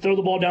throw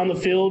the ball down the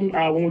field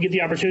when we get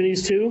the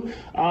opportunities to.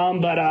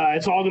 But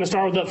it's all going to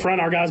start with up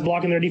front, our guys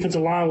blocking their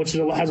defensive line, which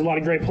has a lot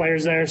of great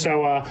players there.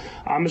 So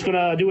I'm just going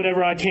to do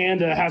whatever I can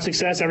to have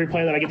success every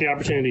play that I get the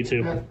opportunity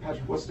to.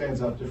 Patrick, what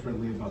stands out differently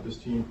about this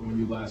team from when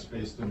you last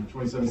faced them?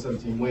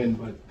 27-17 win,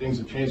 but things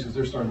have changed because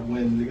they're starting to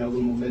win. They got a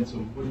little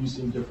momentum. What are you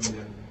seeing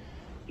differently?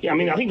 Yeah, I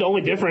mean, I think the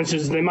only difference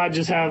is they might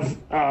just have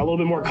a little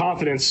bit more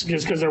confidence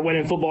just because they're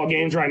winning football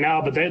games right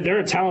now. But they're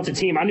a talented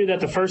team. I knew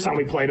that the first time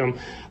we played them.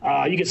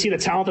 You could see the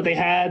talent that they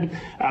had.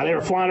 They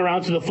were flying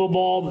around to the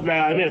football.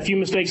 They made a few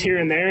mistakes here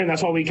and there, and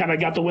that's why we kind of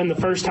got the win the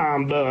first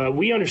time. But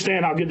we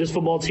understand how good this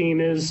football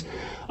team is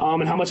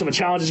and how much of a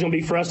challenge it's going to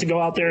be for us to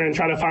go out there and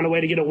try to find a way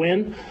to get a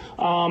win.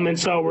 And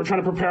so we're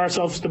trying to prepare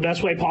ourselves the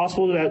best way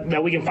possible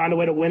that we can find a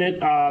way to win it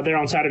there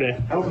on Saturday.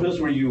 How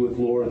close were you with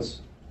Lawrence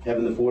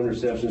having the 4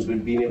 interceptions,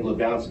 but being able to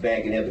bounce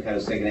back and have the kind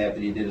of second half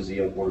that he did as a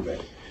young quarterback?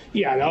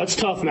 Yeah, no, it's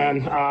tough,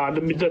 man.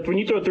 When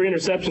you throw 3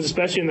 interceptions,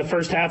 especially in the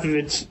first half,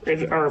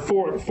 or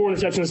four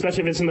interceptions,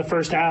 especially if it's in the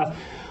first half,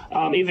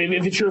 even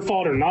if it's your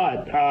fault or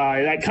not,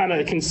 that kind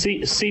of can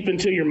seep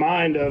into your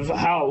mind of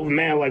how,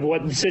 man, like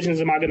what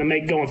decisions am I going to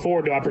make going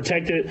forward? Do I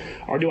protect it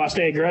or do I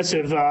stay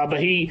aggressive? But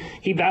he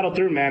battled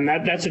through, man.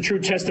 That's a true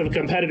test of a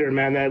competitor,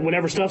 man. That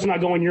whenever stuff's not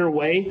going your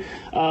way,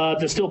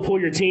 to still pull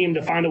your team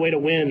to find a way to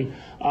win.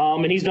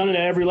 And he's done it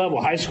at every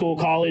level, high school,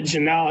 college,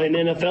 and now in the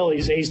NFL.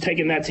 He's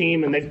taken that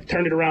team and they've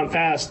turned it around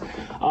fast.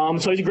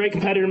 So he's a great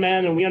competitor,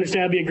 man, and we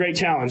understand it'd be a great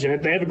challenge.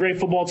 And they have a great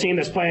football team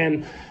that's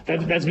been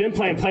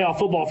playing playoff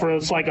football for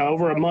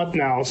over a month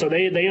now. So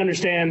they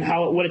understand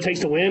what it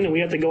takes to win, and we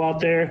have to go out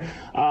there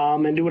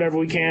and do whatever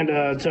we can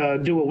to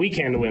do what we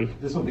can to win.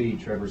 This will be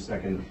Trevor's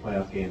second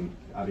playoff game,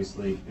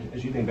 obviously.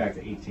 As you think back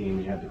to 18,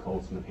 when you had the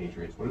Colts and the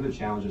Patriots, what are the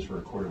challenges for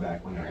a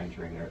quarterback when they're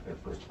entering their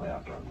first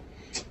playoff run?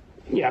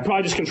 Yeah,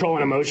 probably just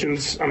controlling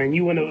emotions. I mean,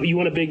 you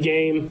win a big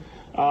game,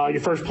 your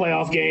first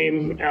playoff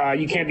game,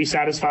 you can't be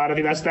satisfied. I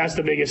think that's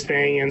the biggest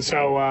thing. And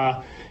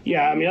so,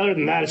 yeah, I mean, other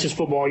than that, it's just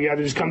football. You have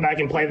to just come back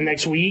and play the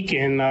next week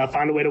and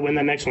find a way to win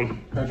that next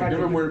one. Patrick,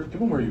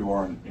 given where you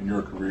are in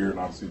your career and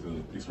obviously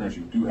the experience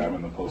you do have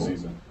in the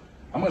postseason,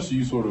 how much do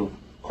you sort of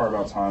carve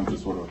out time to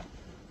sort of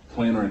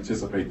plan or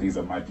anticipate things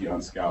that might be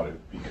unscouted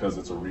because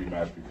it's a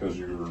rematch, because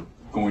you're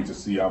going to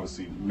see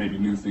obviously maybe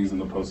new things in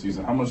the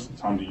postseason? How much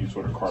time do you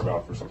sort of carve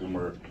out for something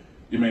where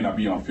it may not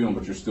be on film,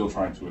 but you're still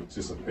trying to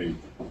anticipate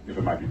if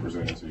it might be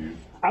presented to you?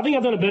 I think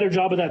I've done a better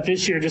job of that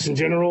this year, just in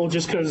general,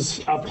 just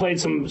because I've played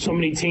so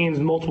many teams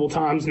multiple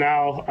times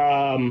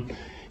now.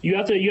 You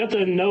have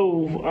to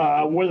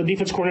know where the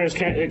defense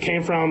coordinators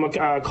came from.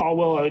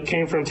 Caldwell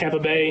came from Tampa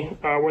Bay,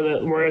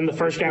 where in the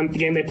first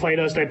game they played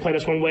us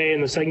one way,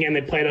 and the second game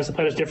they played us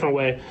different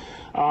way.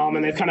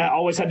 And they've kind of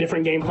always had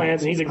different game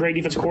plans, and he's a great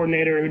defense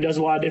coordinator who does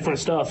a lot of different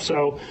stuff.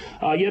 So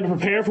you have to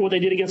prepare for what they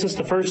did against us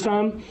the first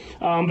time,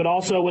 but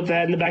also with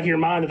that in the back of your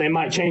mind that they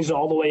might change it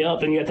all the way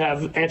up, and you have to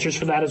have answers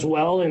for that as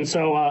well. And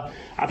so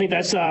I think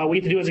that's what we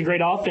have to do as a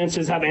great offense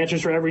is have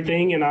answers for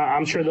everything, and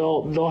I'm sure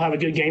they'll have a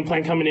good game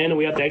plan coming in, and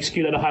we have to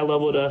execute at a high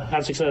level to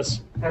have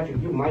success.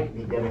 Patrick, you might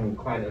be getting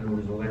Clyde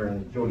Edwards-Helaire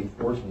and Jody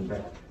Forsman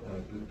back.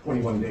 The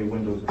 21-day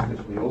window is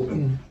officially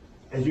open.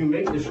 As you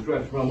make this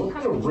stretch run, what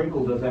kind of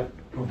wrinkle does that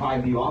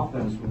provide the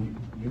offense when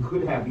you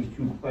could have these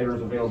two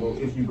players available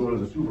if you go to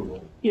the Super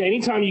Bowl. Yeah,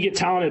 anytime you get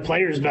talented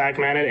players back,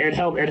 man, it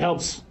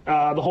helps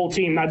the whole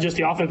team, not just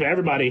the offense, but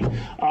everybody.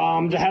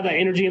 To have that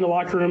energy in the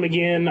locker room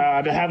again,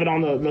 to have it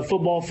on the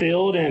football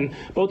field, and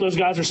both those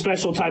guys are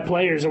special type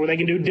players where they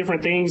can do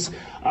different things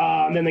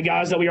than the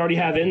guys that we already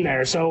have in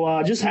there.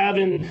 So just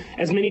having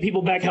as many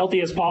people back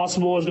healthy as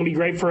possible is going to be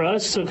great for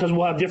us because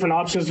we'll have different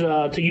options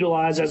to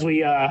utilize as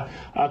we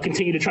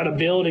continue to try to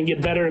build and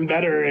get better and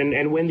better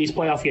and win these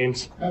playoff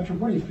games. Patrick,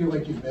 what do you feel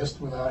like you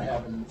missed without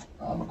having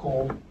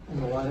McCole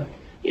in the lineup?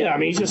 Yeah, I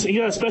mean, he's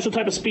got a special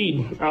type of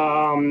speed,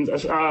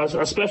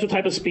 a special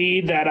type of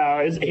speed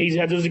that he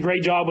does a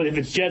great job with if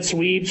it's jet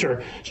sweeps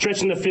or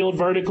stretching the field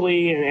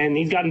vertically, and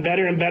he's gotten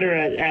better and better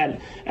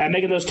at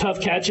making those tough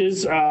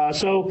catches.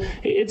 So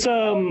it's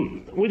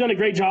we've done a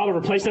great job of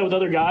replacing that with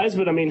other guys,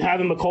 but I mean,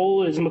 having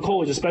McCole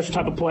is a special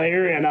type of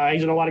player, and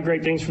he's done a lot of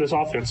great things for this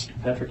offense.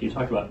 Patrick, you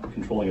talked about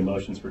controlling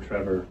emotions for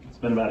Trevor. It's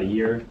been about a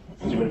year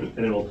since you've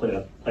been able to play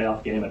a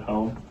playoff game at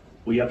home.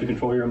 Will you have to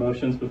control your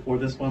emotions before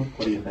this one?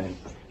 What do you think?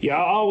 Yeah,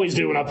 I always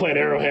do when I play at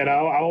Arrowhead. I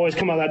always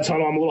come out of that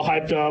tunnel. I'm a little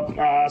hyped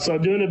up. So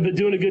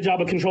doing a good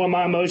job of controlling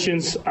my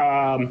emotions,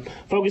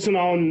 focusing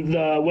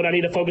on what I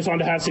need to focus on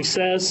to have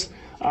success.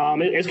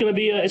 It's going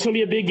to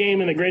be a big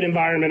game in a great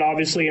environment,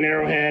 obviously in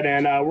Arrowhead,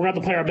 and we're going to have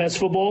to play our best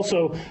football.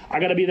 So I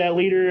got to be that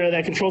leader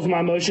that controls my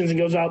emotions and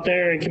goes out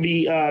there and can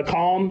be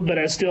calm, but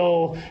I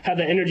still have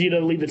the energy to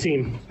lead the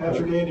team.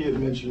 Patrick, Andy had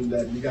mentioned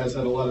that you guys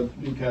had a lot of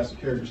new cast of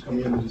characters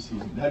coming into the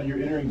season. Now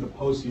you're entering the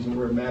postseason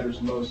where it matters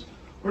most.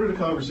 What are the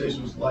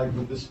conversations like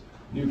with this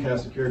new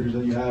cast of characters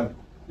that you have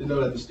to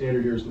know that the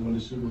standard here is to win the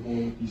Super Bowl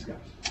with these guys?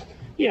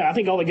 Yeah, I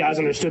think all the guys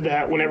understood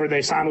that whenever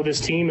they signed with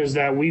this team is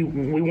that we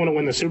want to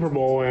win the Super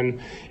Bowl, and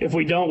if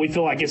we don't, we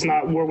feel like it's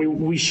not where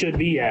we should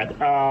be at.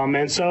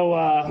 And so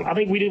I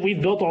think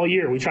we've built all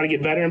year. We try to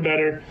get better and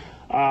better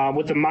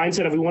with the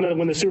mindset of we want to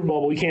win the Super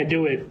Bowl, but we can't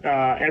do it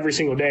every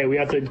single day. We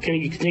have to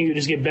continue to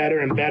just get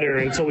better and better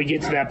until we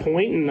get to that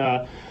point,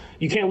 and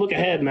you can't look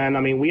ahead, man. I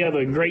mean, we have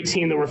a great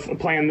team that we're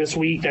playing this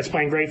week that's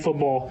playing great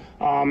football.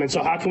 And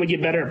so how can we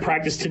get better at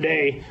practice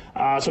today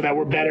so that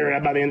we're better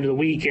by the end of the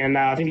week? And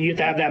I think you have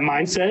to have that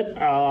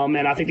mindset,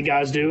 and I think the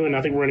guys do, and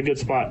I think we're in a good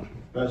spot.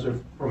 Patrick,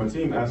 from a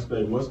team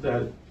aspect, what's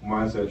that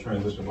mindset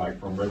transition like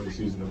from regular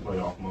season to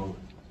playoff mode?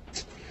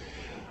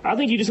 I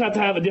think you just have to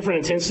have a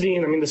different intensity,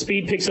 and I mean, the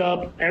speed picks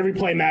up. Every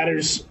play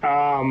matters.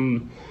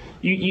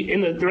 You in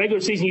the regular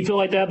season, you feel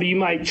like that, but you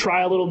might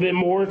try a little bit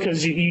more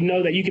because you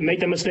know that you can make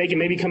that mistake and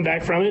maybe come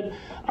back from it.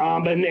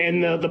 But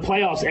in the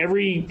playoffs,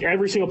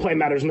 every single play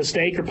matters,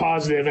 mistake or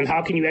positive, and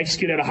how can you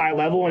execute at a high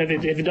level? And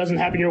if it doesn't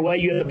happen your way,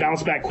 you have to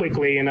bounce back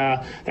quickly. And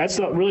that's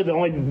really the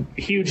only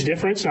huge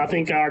difference. And I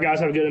think our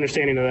guys have a good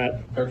understanding of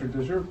that. Patrick,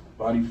 does your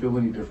body feel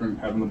any different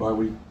having the bye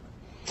week?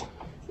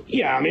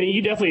 Yeah, I mean,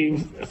 you definitely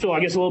feel, I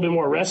guess, a little bit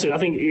more rested. I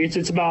think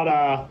it's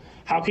about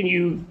how did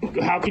you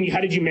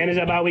manage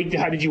that bye week?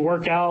 How did you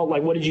work out?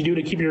 Like, what did you do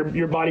to keep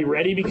your body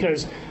ready?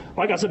 Because,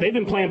 like I said, they've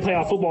been playing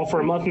playoff football for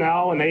a month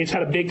now, and they've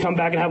had a big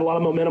comeback and have a lot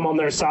of momentum on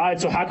their side.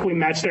 So how can we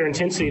match their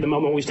intensity the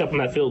moment we step on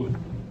that field?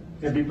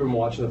 Have you been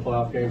watching the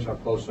playoff games, how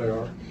close they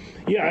are?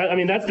 Yeah, I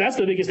mean that's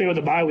the biggest thing with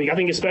the bye week. I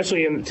think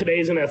especially in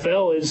today's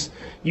NFL is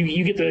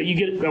you get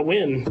a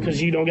win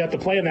because you don't get to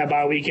play in that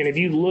bye week. And if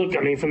you look,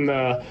 I mean, from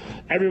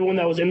everyone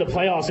that was in the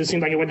playoffs, it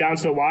seemed like it went down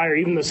to the wire.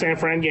 Even the San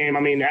Fran game, I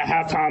mean, at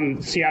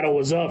halftime Seattle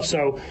was up.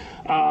 So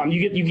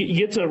you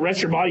get to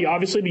rest your body,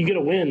 obviously, but you get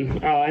a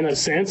win in a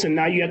sense. And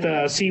now you have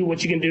to see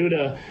what you can do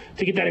to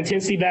get that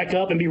intensity back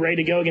up and be ready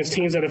to go against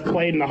teams that have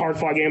played in a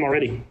hard-fought game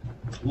already.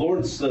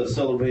 Lawrence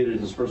celebrated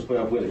his first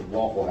playoff win at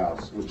Waffle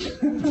House, which is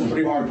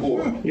pretty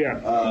hardcore. Yeah.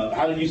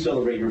 How did you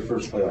celebrate your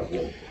first playoff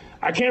win?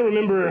 I can't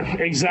remember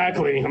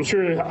exactly. I'm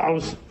sure I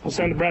was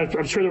saying to Brad,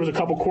 I'm sure there was a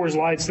couple Coors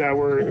Lights that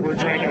were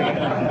drinking.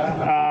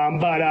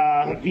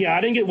 But yeah,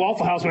 I didn't get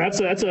Waffle House, man.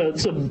 That's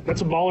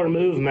a baller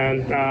move,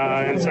 man.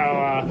 And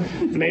so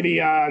maybe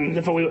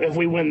if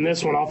we win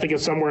this one, I'll think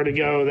of somewhere to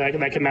go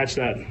that can match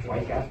that.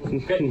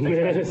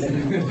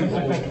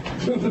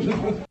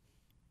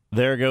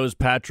 There goes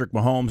Patrick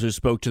Mahomes, who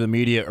spoke to the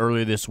media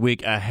earlier this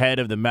week ahead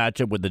of the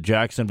matchup with the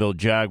Jacksonville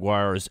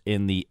Jaguars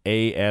in the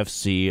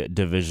AFC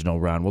divisional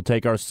round. We'll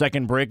take our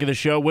second break of the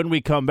show. When we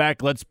come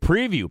back, let's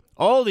preview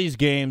all these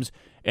games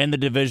in the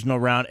divisional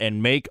round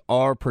and make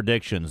our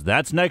predictions.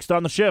 That's next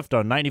on The Shift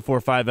on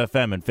 94.5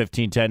 FM and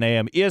 1510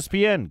 AM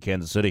ESPN,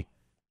 Kansas City.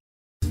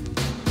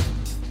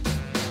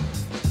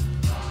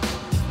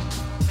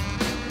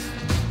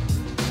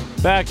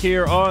 Back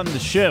here on The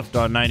Shift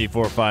on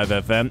 94.5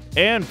 FM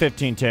and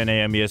 1510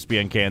 AM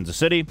ESPN Kansas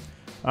City.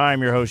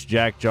 I'm your host,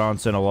 Jack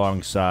Johnson,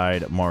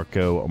 alongside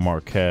Marco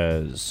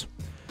Marquez.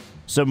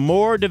 Some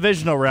more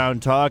divisional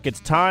round talk. It's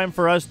time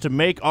for us to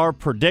make our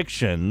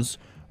predictions.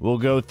 We'll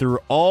go through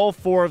all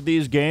four of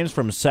these games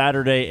from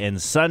Saturday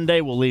and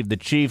Sunday. We'll leave the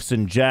Chiefs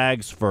and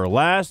Jags for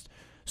last.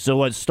 So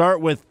let's start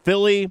with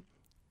Philly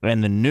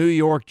and the New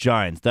York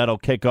Giants. That'll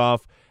kick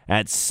off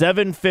at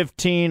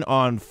 7:15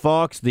 on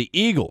Fox. The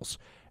Eagles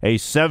a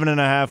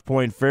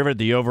 7.5-point favorite,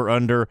 the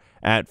over-under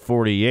at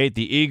 48.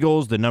 The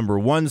Eagles, the number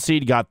 1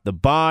 seed, got the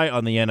bye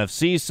on the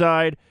NFC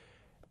side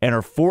and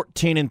are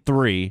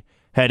 14-3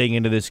 heading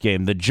into this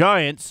game. The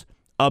Giants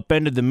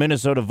upended the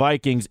Minnesota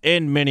Vikings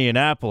in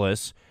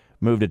Minneapolis,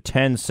 moved to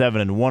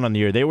 10-7-1 on the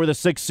year. They were the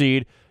 6th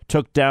seed,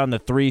 took down the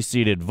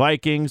 3-seeded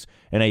Vikings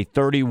in a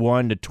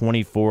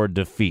 31-24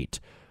 defeat.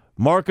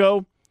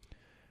 Marco,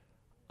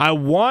 I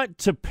want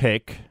to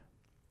pick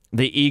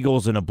the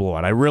Eagles in a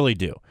blowout. I really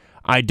do.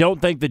 I don't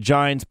think the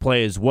Giants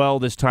play as well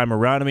this time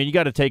around. I mean, you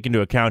got to take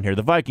into account here,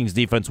 the Vikings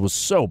defense was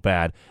so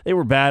bad. They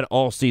were bad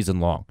all season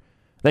long.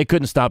 They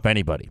couldn't stop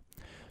anybody.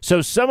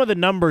 So some of the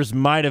numbers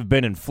might have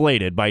been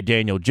inflated by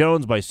Daniel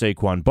Jones, by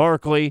Saquon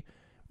Barkley,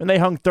 and they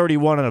hung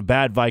 31 on a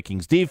bad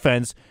Vikings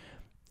defense.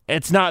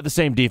 It's not the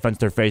same defense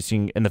they're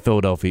facing in the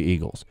Philadelphia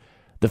Eagles.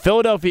 The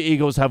Philadelphia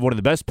Eagles have one of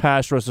the best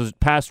pass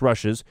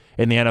rushes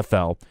in the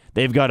NFL.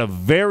 They've got a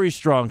very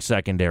strong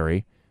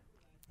secondary.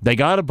 They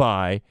got a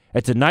bye.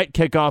 It's a night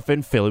kickoff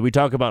in Philly. We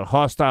talk about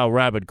hostile,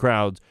 rabid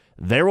crowds.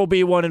 There will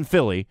be one in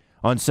Philly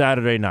on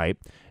Saturday night.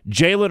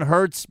 Jalen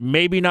Hurts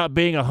maybe not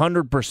being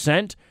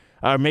 100%,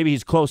 or maybe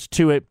he's close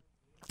to it,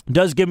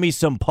 does give me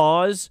some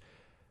pause.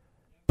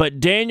 But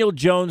Daniel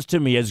Jones, to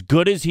me, as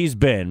good as he's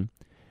been,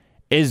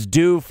 is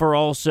due for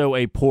also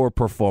a poor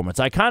performance.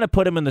 I kind of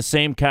put him in the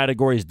same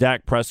category as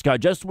Dak Prescott.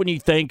 Just when you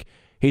think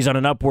he's on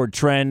an upward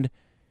trend,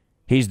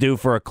 he's due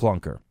for a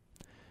clunker.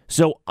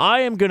 So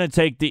I am going to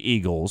take the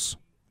Eagles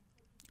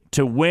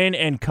to win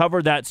and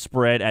cover that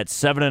spread at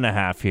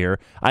 7.5 here.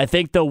 I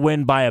think they'll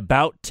win by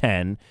about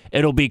 10.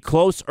 It'll be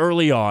close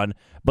early on,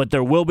 but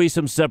there will be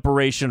some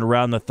separation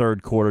around the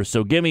third quarter.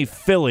 So give me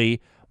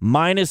Philly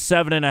minus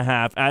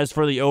 7.5. As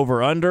for the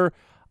over-under,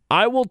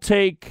 I will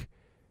take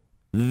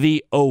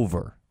the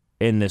over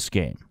in this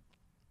game.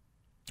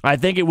 I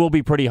think it will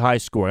be pretty high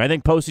scoring. I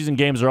think postseason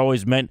games are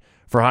always meant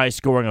for high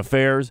scoring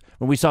affairs.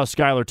 When we saw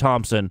Skylar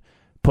Thompson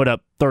put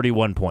up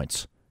 31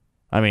 points.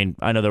 I mean,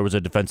 I know there was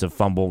a defensive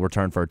fumble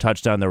return for a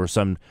touchdown. There were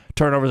some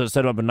turnovers that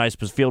set him up in nice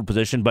field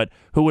position, but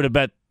who would have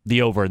bet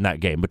the over in that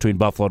game between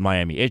Buffalo and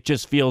Miami? It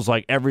just feels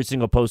like every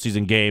single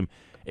postseason game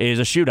is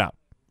a shootout,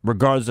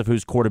 regardless of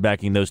who's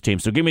quarterbacking those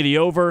teams. So give me the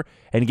over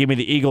and give me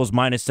the Eagles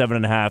minus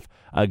 7.5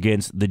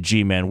 against the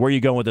G-Men. Where are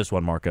you going with this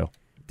one, Marco?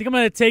 I think I'm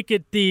going to take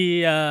it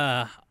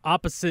the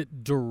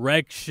opposite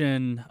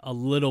direction a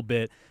little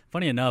bit.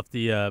 Funny enough,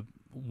 the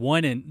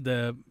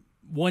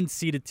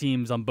one-seeded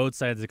teams on both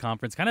sides of the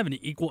conference, kind of an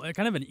equal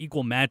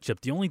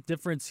matchup. The only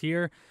difference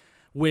here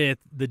with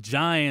the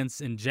Giants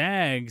and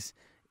Jags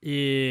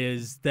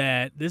is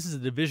that this is a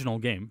divisional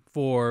game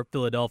for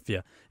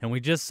Philadelphia, and we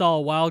just saw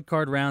a wild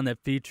card round that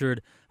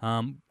featured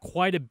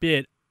quite a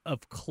bit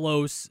of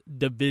close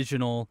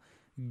divisional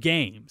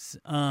games.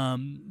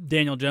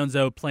 Daniel Jones,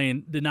 though,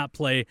 did not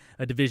play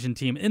a division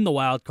team in the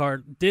wild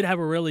card, did have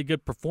a really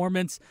good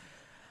performance.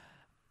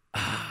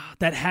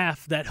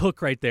 That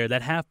hook right there,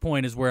 that half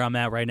point is where I'm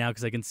at right now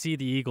because I can see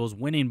the Eagles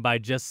winning by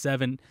just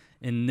 7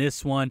 in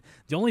this one.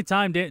 The only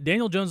time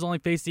Daniel Jones only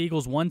faced the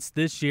Eagles once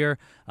this year.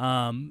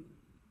 Once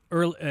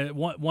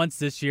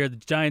this year, the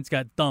Giants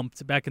got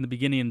thumped back in the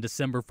beginning in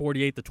December,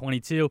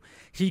 48-22.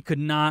 He could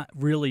not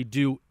really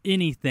do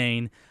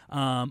anything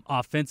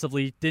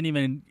offensively. Didn't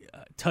even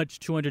touch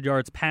 200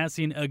 yards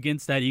passing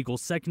against that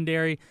Eagles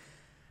secondary.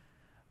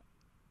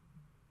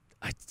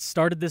 I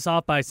started this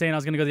off by saying I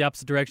was going to go the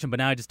opposite direction, but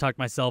now I just talked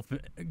myself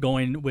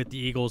going with the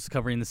Eagles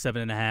covering the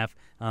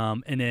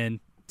 7.5 and then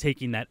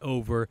taking that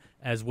over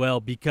as well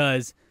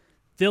because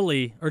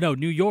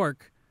New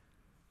York,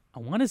 I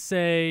want to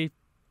say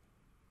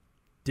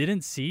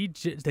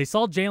they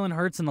saw Jalen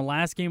Hurts in the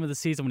last game of the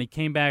season when he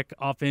came back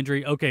off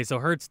injury. Okay, so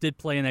Hurts did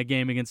play in that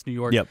game against New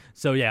York. Yep.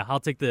 So, yeah, I'll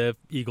take the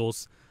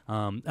Eagles.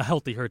 A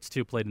healthy Hurts,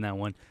 too, played in that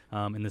one,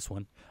 in this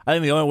one. I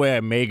think the only way I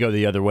may go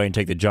the other way and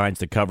take the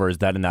Giants to cover is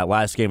that in that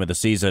last game of the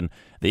season,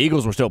 the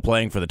Eagles were still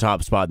playing for the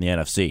top spot in the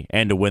NFC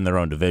and to win their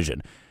own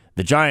division.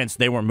 The Giants,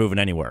 they weren't moving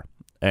anywhere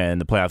in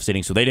the playoff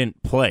seating, so they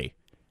didn't play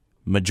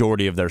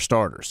majority of their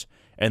starters,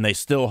 and they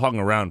still hung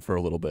around for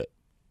a little bit.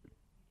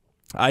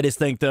 I just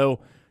think,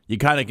 though, you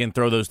kind of can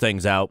throw those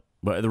things out,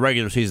 but the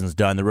regular season's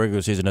done. The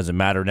regular season doesn't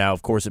matter now.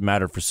 Of course, it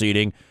mattered for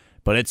seeding,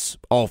 but it's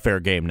all fair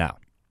game now.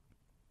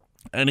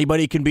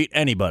 Anybody can beat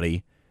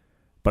anybody,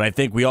 but I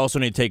think we also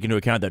need to take into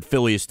account that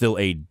Philly is still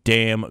a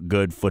damn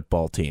good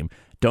football team.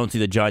 Don't see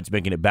the Giants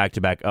making it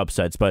back-to-back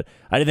upsets, but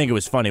I did think it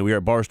was funny. We were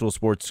at Barstool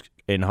Sports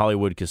in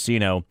Hollywood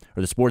Casino,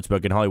 or the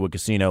Sportsbook in Hollywood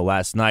Casino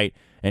last night,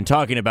 and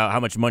talking about how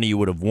much money you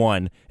would have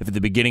won if at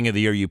the beginning of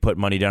the year you put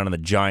money down on the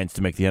Giants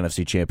to make the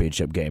NFC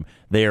Championship game.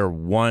 They are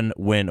one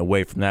win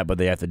away from that, but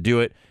they have to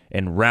do it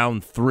in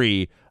round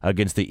 3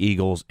 against the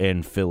Eagles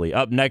in Philly.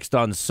 Up next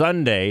on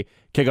Sunday,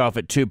 kickoff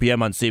at 2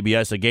 p.m. on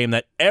CBS, a game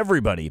that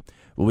everybody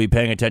will be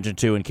paying attention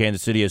to in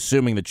Kansas City,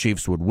 assuming the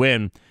Chiefs would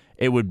win.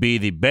 It would be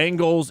the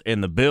Bengals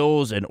and the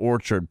Bills in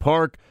Orchard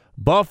Park.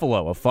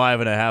 Buffalo, a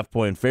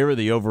 5.5-point favorite,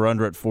 the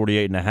over-under at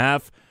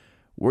 48.5.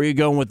 Where are you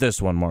going with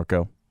this one,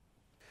 Marco?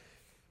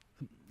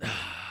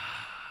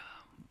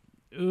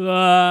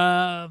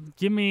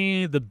 Give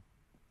me the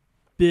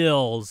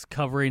Bills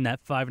covering that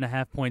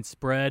 5.5-point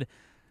spread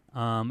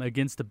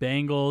against the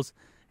Bengals.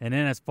 And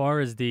then as far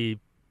as the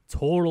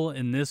total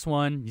in this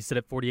one, you said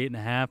at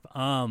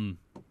 48.5.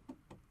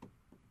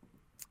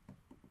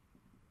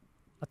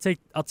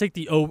 I'll take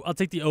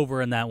the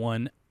over in that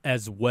one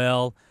as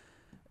well.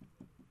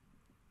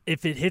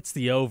 If it hits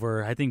the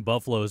over, I think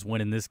Buffalo is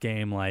winning this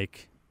game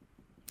like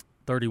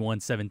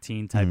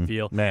 31-17 type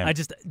feel. Man.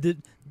 The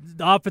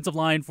offensive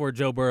line for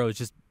Joe Burrow is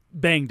just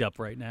banged up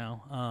right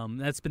now.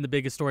 That's been the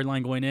biggest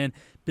storyline going in.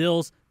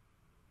 Bills,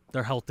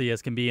 they're healthy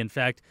as can be. In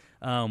fact,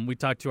 we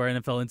talked to our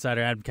NFL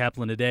insider, Adam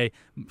Kaplan, today.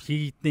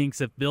 He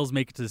thinks if Bills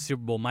make it to the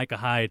Super Bowl, Micah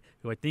Hyde,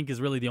 who I think is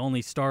really the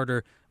only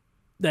starter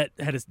that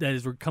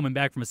is coming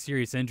back from a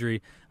serious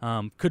injury,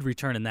 could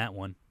return in that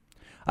one.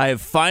 I have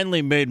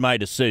finally made my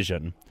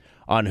decision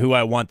on who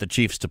I want the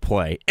Chiefs to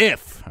play.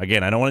 If,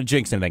 again, I don't want to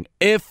jinx anything,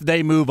 if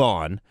they move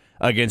on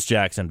against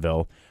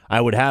Jacksonville, I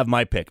would have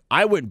my pick.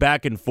 I went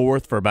back and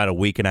forth for about a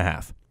week and a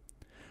half.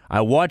 I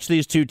watched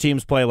these two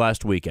teams play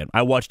last weekend.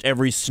 I watched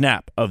every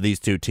snap of these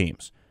two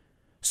teams.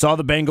 Saw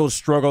the Bengals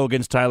struggle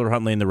against Tyler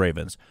Huntley and the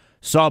Ravens.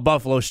 Saw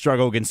Buffalo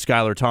struggle against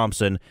Skylar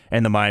Thompson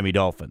and the Miami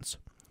Dolphins.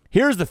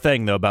 Here's the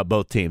thing, though, about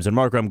both teams, and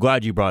Marco, I'm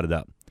glad you brought it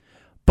up.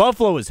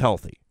 Buffalo is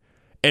healthy.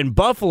 And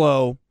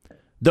Buffalo,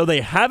 though they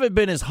haven't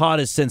been as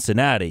hot as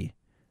Cincinnati,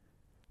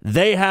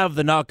 they have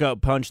the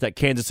knockout punch that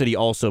Kansas City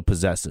also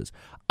possesses.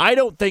 I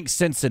don't think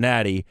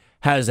Cincinnati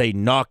has a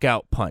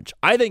knockout punch.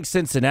 I think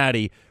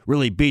Cincinnati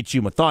really beats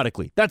you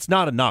methodically. That's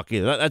not a knock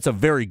either. That's a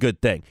very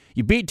good thing.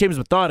 You beat teams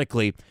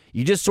methodically,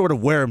 you just sort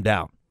of wear them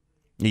down.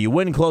 You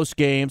win close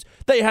games.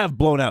 They have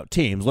blown out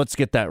teams. Let's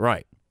get that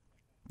right.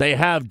 They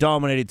have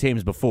dominated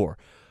teams before.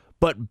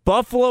 But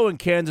Buffalo and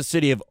Kansas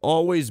City have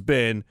always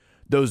been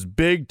those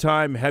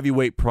big-time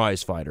heavyweight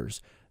prize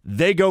fighters.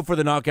 They go for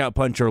the knockout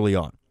punch early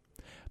on.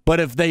 But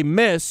if they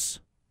miss,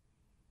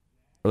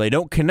 or they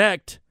don't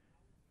connect,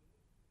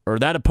 or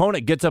that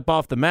opponent gets up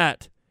off the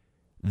mat,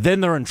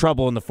 then they're in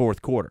trouble in the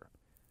fourth quarter.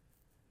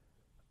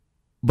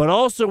 But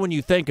also when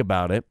you think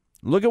about it,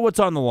 look at what's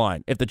on the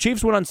line. If the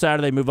Chiefs win on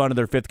Saturday, move on to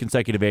their 5th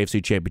consecutive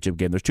AFC Championship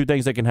game, there's two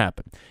things that can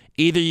happen.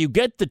 Either you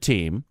get the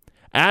team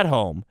at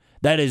home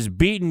that has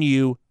beaten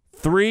you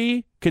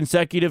 3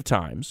 consecutive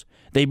times.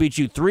 They beat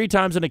you 3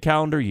 times in a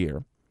calendar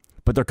year,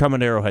 but they're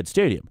coming to Arrowhead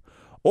Stadium.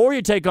 Or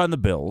you take on the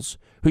Bills,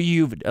 who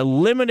you've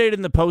eliminated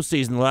in the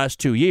postseason the last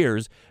 2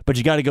 years, but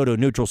you got to go to a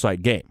neutral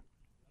site game.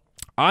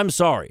 I'm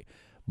sorry,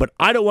 but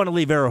I don't want to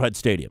leave Arrowhead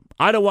Stadium.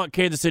 I don't want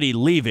Kansas City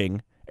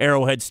leaving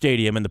Arrowhead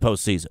Stadium in the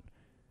postseason,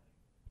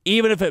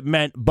 even if it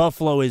meant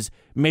Buffalo is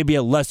maybe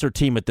a lesser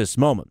team at this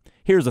moment.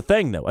 Here's the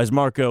thing, though, as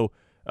Marco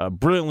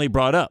brilliantly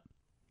brought up.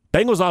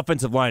 Bengals'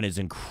 offensive line is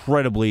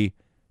incredibly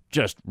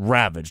just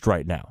ravaged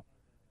right now.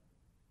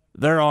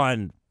 They're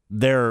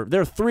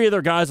 3 of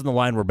their guys on the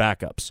line were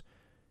backups,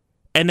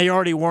 and they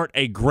already weren't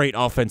a great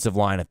offensive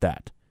line at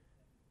that.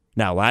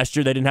 Now, last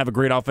year they didn't have a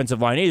great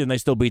offensive line either, and they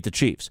still beat the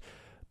Chiefs.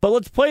 But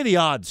let's play the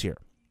odds here.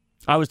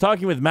 I was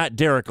talking with Matt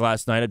Derrick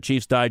last night at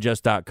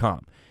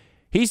ChiefsDigest.com.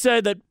 He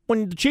said that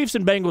when the Chiefs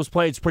and Bengals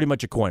play, it's pretty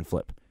much a coin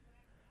flip.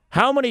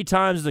 How many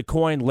times does the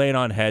coin lay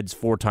on heads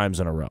 4 times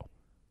in a row?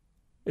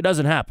 It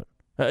doesn't happen.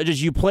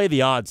 Just you play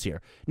the odds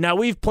here. Now,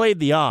 we've played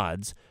the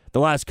odds the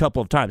last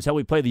couple of times. Hell,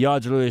 we played the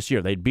odds earlier this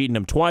year. They'd beaten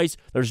them twice.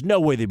 There's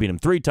no way they beat them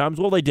 3 times.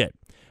 Well, they did.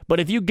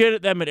 But if you get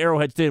at them at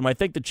Arrowhead Stadium, I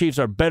think the Chiefs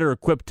are better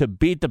equipped to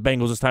beat the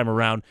Bengals this time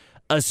around,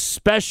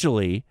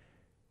 especially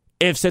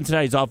if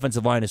Cincinnati's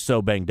offensive line is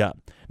so banged up.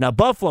 Now,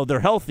 Buffalo,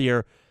 they're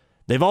healthier.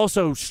 They've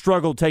also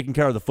struggled taking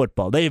care of the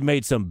football. They have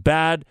made some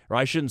bad, or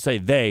I shouldn't say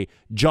they,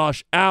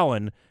 Josh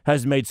Allen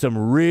has made some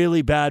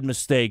really bad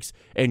mistakes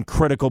in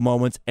critical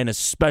moments, and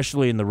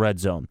especially in the red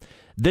zone.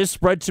 This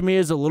spread to me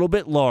is a little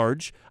bit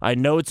large. I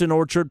know it's in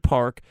Orchard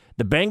Park.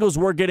 The Bengals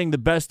were getting the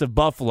best of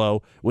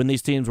Buffalo when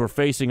these teams were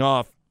facing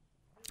off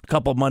a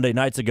couple of Monday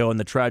nights ago in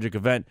the tragic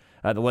event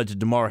that led to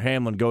Damar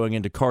Hamlin going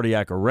into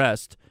cardiac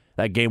arrest.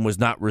 That game was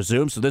not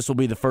resumed, so this will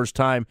be the first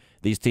time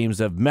these teams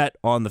have met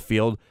on the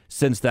field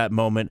since that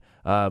moment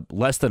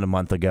less than a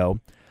month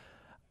ago.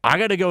 I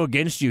got to go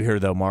against you here,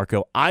 though,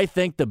 Marco. I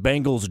think the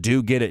Bengals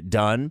do get it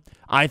done.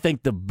 I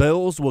think the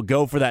Bills will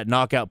go for that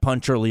knockout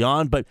punch early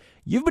on, but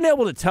you've been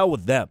able to tell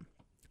with them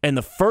in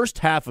the first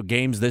half of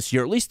games this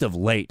year, at least of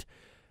late,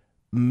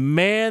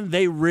 man,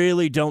 they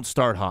really don't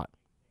start hot.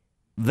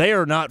 They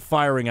are not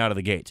firing out of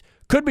the gates.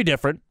 Could be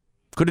different.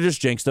 Could have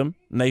just jinxed them,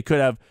 and they could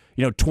have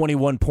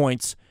 21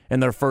 points in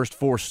their first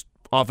 4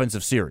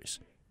 offensive series.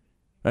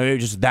 Maybe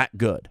just that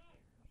good.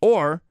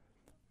 Or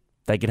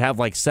they could have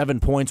like 7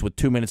 points with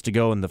 2 minutes to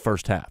go in the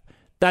first half.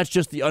 That's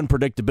just the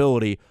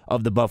unpredictability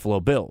of the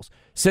Buffalo Bills.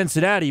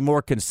 Cincinnati,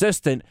 more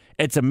consistent.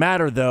 It's a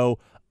matter, though,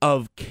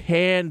 of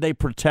can they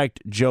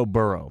protect Joe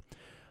Burrow.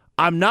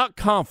 I'm not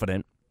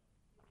confident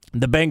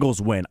the Bengals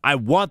win. I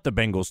want the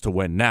Bengals to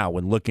win now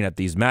when looking at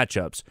these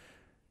matchups.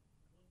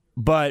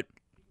 But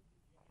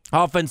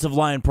offensive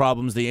line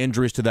problems, the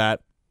injuries to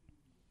that,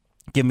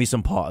 give me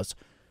some pause.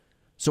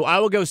 So I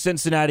will go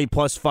Cincinnati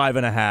plus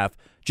 5.5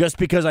 just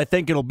because I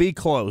think it'll be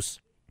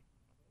close.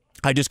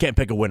 I just can't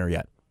pick a winner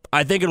yet.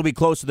 I think it'll be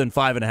closer than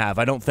 5.5.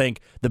 I don't think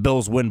the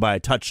Bills win by a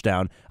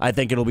touchdown. I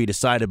think it'll be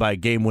decided by a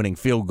game-winning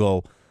field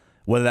goal,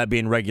 whether that be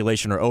in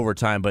regulation or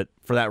overtime. But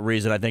for that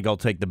reason, I think I'll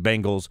take the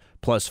Bengals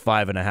plus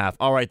 5.5.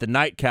 All right, the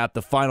nightcap,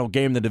 the final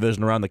game in the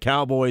division around the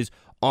Cowboys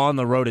on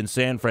the road in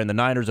San Fran. The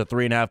Niners a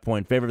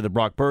 3.5-point favorite to the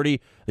Brock Purdy.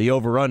 The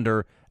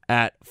over-under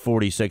at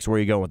 46. Where are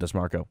you going with this,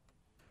 Marco?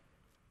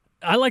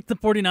 I like the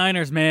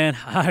 49ers, man.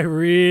 I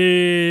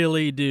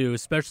really do,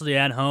 especially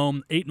at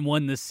home.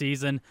 8-1 this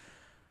season.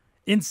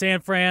 In San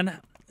Fran,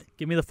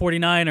 give me the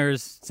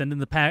 49ers, sending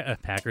the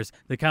Packers,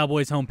 the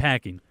Cowboys home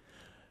packing.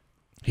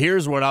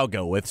 Here's what I'll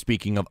go with,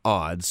 speaking of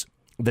odds.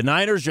 The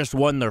Niners just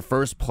won their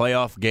first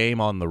playoff game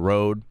on the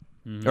road.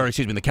 Or,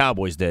 excuse me, the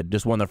Cowboys did.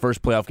 Just won their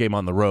first playoff game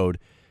on the road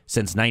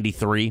since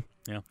 93.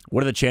 Yeah.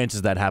 What are the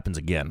chances that happens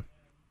again?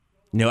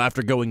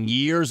 After going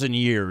years and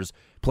years,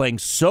 playing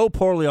so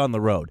poorly on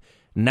the road,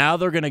 now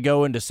they're going to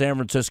go into San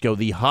Francisco,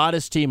 the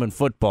hottest team in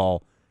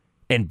football,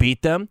 and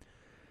beat them.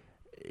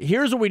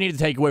 Here's what we need to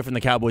take away from the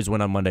Cowboys win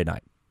on Monday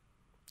night.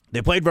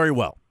 They played very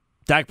well.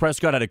 Dak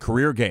Prescott had a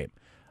career game.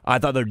 I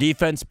thought their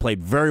defense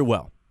played very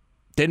well.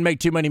 Didn't make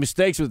too many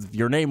mistakes.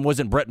 Your name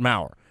wasn't Brett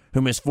Maher, who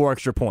missed 4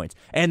 extra points.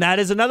 And that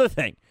is another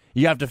thing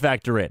you have to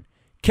factor in.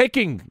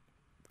 Kicking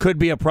could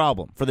be a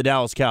problem for the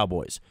Dallas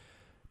Cowboys.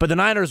 But the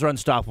Niners are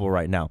unstoppable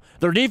right now.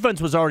 Their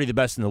defense was already the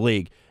best in the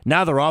league.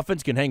 Now their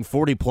offense can hang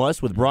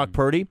 40-plus with Brock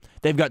Purdy.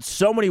 They've got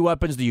so many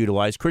weapons to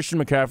utilize. Christian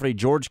McCaffrey,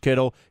 George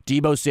Kittle,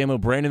 Deebo Samuel,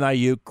 Brandon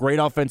Ayuk, great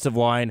offensive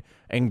line,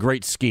 and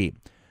great scheme.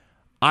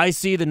 I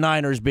see the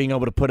Niners being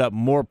able to put up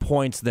more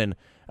points than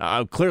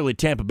clearly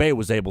Tampa Bay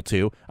was able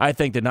to. I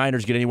think the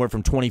Niners get anywhere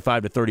from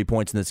 25 to 30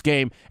 points in this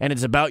game, and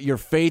it's about your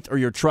faith or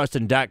your trust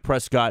in Dak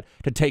Prescott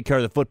to take care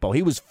of the football.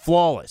 He was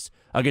flawless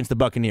against the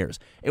Buccaneers.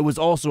 It was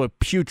also a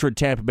putrid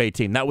Tampa Bay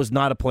team. That was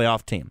not a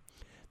playoff team.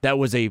 That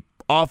was a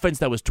offense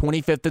that was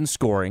 25th in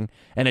scoring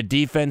and a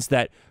defense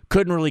that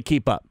couldn't really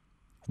keep up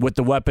with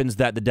the weapons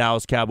that the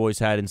Dallas Cowboys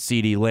had in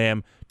CeeDee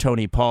Lamb,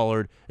 Tony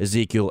Pollard,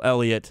 Ezekiel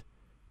Elliott,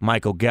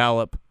 Michael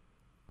Gallup.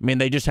 I mean,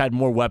 they just had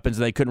more weapons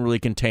and they couldn't really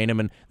contain them,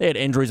 and they had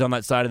injuries on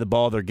that side of the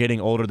ball. They're getting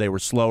older. They were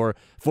slower.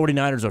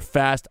 49ers are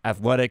fast,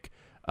 athletic,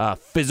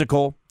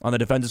 physical on the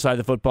defensive side of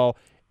the football.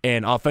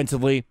 And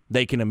offensively,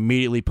 they can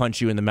immediately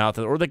punch you in the mouth,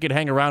 or they can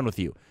hang around with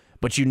you.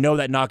 But you know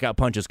that knockout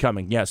punch is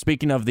coming. Yeah,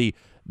 speaking of the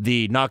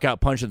knockout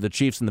punch that the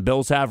Chiefs and the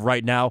Bills have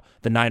right now,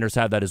 the Niners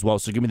have that as well.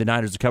 So give me the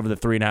Niners to cover the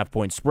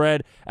 3.5-point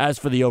spread. As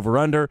for the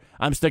over-under,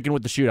 I'm sticking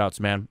with the shootouts,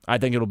 man. I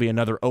think it'll be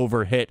another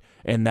over hit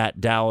in that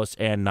Dallas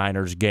and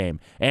Niners game.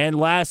 And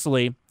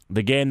lastly,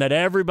 the game that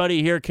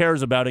everybody here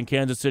cares about in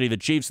Kansas City, the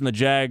Chiefs and the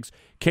Jags.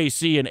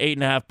 KC, an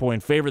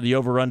 8.5-point favorite. The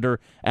over-under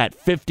at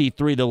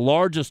 53, the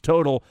largest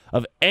total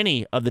of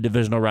any of the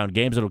divisional round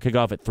games. It'll kick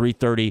off at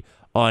 3:30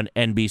 on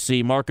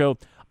NBC. Marco,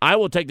 I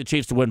will take the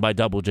Chiefs to win by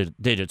double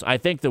digits. I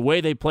think the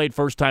way they played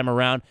first time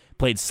around,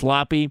 played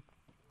sloppy,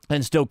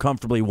 and still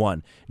comfortably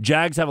won.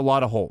 Jags have a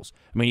lot of holes.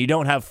 I mean, you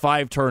don't have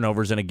 5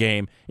 turnovers in a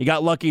game. You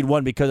got lucky in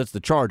one because it's the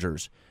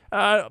Chargers.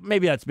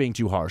 Maybe that's being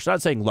too harsh.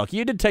 Not saying lucky.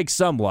 You did take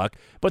some luck,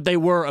 but they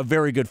were a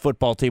very good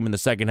football team in the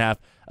second half,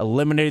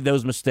 eliminated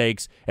those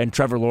mistakes, and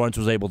Trevor Lawrence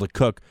was able to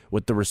cook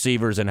with the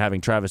receivers and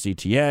having Travis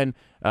Etienne.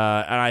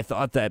 And I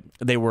thought that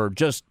they were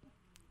just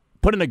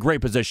put in a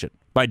great position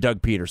by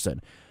Doug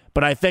Peterson.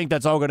 But I think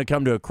that's all going to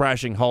come to a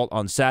crashing halt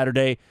on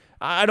Saturday.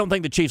 I don't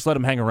think the Chiefs let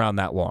them hang around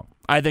that long.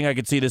 I think I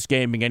could see this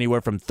game being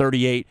anywhere from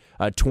 38-24,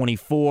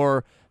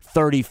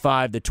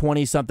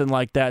 35-20, something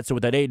like that. So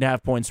with that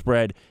 8.5-point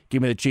spread,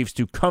 give me the Chiefs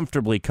to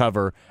comfortably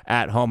cover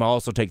at home. I'll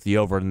also take the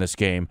over in this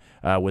game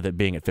with it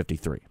being at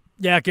 53.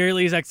 Yeah, Gary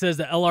Lezak says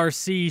the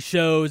LRC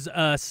shows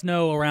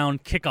snow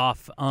around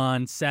kickoff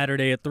on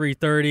Saturday at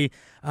 3:30.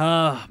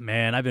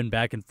 Man, I've been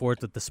back and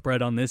forth with the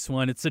spread on this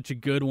one. It's such a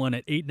good one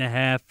at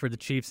 8.5 for the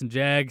Chiefs and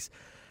Jags.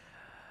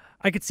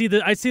 I see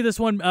this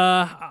one.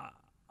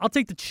 I'll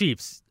take the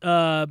Chiefs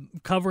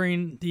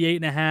covering the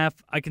 8.5.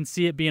 I can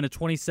see it being a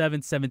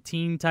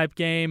 27-17 type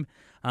game.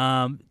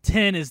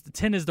 10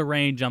 is the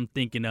range I'm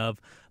thinking of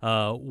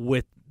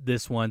with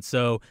this one.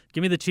 So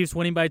give me the Chiefs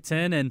winning by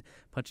 10 and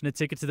punching a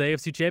ticket to the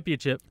AFC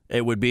Championship.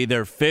 It would be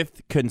their 5th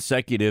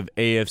consecutive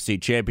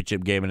AFC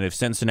Championship game, and if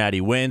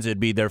Cincinnati wins, it'd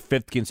be their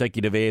 5th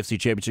consecutive AFC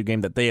Championship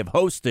game that they have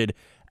hosted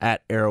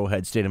at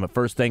Arrowhead Stadium. But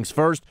first things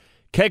first,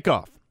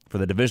 kickoff for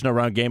the divisional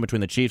round game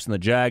between the Chiefs and the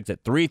Jags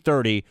at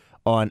 3:30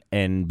 on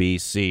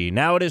NBC.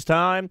 Now it is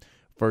time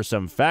for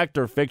some Fact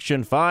or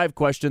Fiction. 5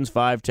 questions,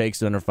 5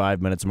 takes in under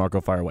 5 minutes.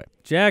 Marco, fire away.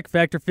 Jack,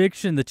 Fact or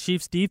Fiction, the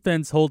Chiefs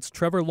defense holds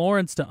Trevor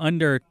Lawrence to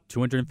under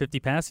 250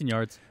 passing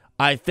yards.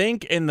 I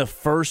think in the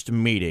first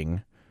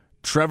meeting,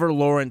 Trevor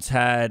Lawrence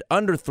had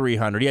under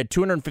 300. He had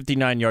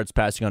 259 yards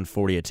passing on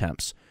 40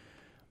 attempts.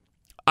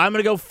 I'm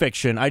going to go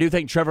fiction. I do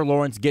think Trevor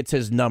Lawrence gets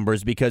his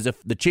numbers because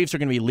if the Chiefs are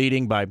going to be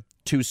leading by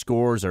 2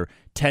 scores or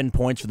 10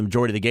 points for the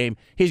majority of the game,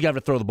 he's got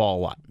to throw the ball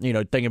a lot. You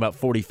know, thinking about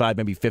 45,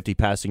 maybe 50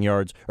 passing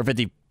yards or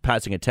 50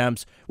 passing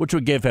attempts, which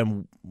would give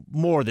him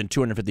more than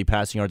 250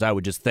 passing yards, I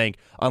would just think,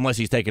 unless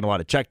he's taking a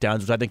lot of checkdowns,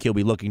 which I think he'll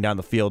be looking down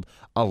the field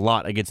a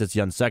lot against this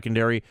young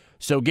secondary.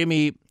 So give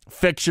me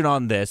fiction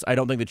on this. I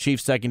don't think the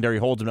Chiefs secondary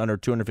holds him under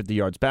 250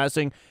 yards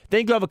passing.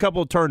 Think he'll have a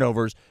couple of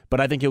turnovers, but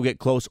I think he'll get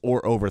close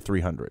or over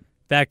 300.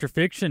 Factor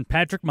fiction,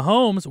 Patrick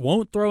Mahomes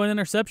won't throw an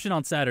interception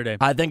on Saturday.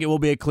 I think it will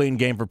be a clean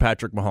game for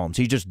Patrick Mahomes.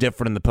 He's just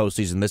different in the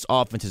postseason. This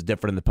offense is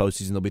different in the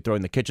postseason. They'll be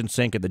throwing the kitchen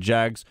sink at the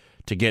Jags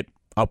to get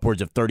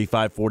upwards of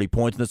 35, 40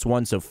 points in this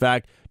one. So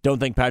fact, don't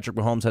think Patrick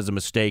Mahomes has a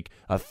mistake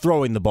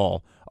throwing the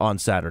ball on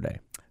Saturday.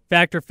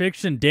 Factor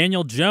fiction,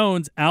 Daniel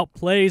Jones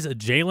outplays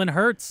Jalen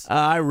Hurts.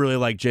 I really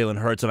like Jalen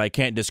Hurts, and I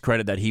can't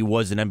discredit that he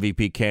was an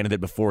MVP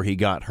candidate before he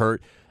got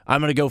hurt. I'm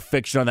going to go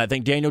fiction on that. I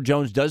think Daniel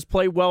Jones does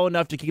play well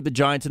enough to keep the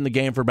Giants in the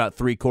game for about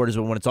 3 quarters,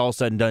 but when it's all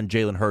said and done,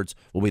 Jalen Hurts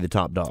will be the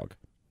top dog.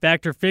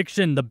 Factor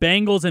fiction, the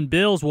Bengals and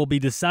Bills will be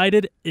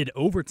decided in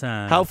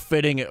overtime. How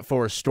fitting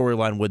for a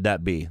storyline would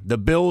that be? The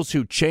Bills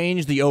who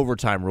changed the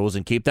overtime rules,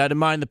 and keep that in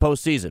mind in the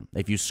postseason.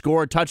 If you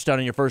score a touchdown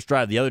in your first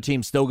drive, the other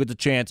team still gets a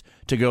chance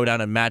to go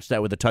down and match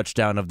that with a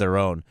touchdown of their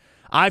own.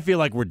 I feel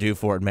like we're due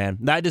for it, man.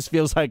 That just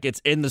feels like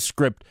it's in the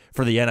script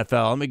for the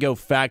NFL. Let me go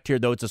fact here,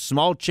 though. It's a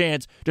small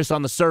chance just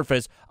on the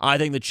surface. I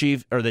think the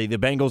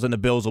Bengals and the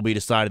Bills will be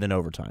decided in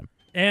overtime.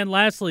 And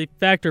lastly,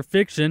 factor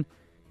fiction,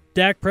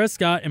 Dak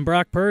Prescott and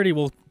Brock Purdy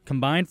will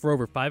combine for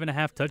over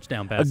 5.5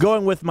 touchdown passes.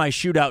 Going with my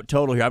shootout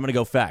total here, I'm going to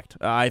go fact.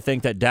 I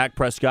think that Dak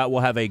Prescott will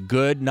have a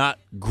good, not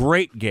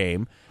great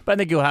game, but I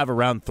think he'll have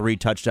around 3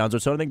 touchdowns or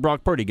so. I think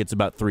Brock Purdy gets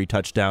about 3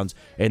 touchdowns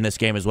in this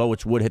game as well,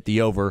 which would hit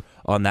the over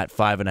on that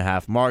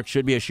 5.5 mark.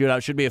 Should be a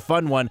shootout, should be a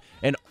fun one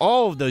in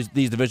all of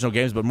these divisional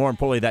games, but more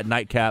importantly, that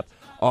nightcap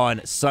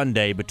on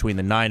Sunday between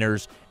the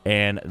Niners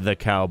and the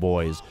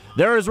Cowboys.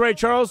 There is Ray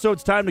Charles, so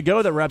it's time to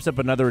go. That wraps up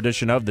another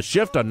edition of The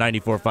Shift on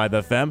 94.5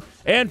 FM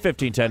and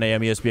 1510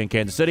 AM ESPN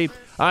Kansas City.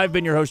 I've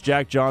been your host,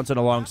 Jack Johnson,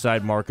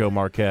 alongside Marco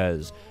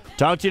Marquez.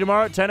 Talk to you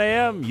tomorrow at 10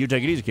 a.m. You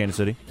take it easy, Kansas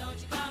City.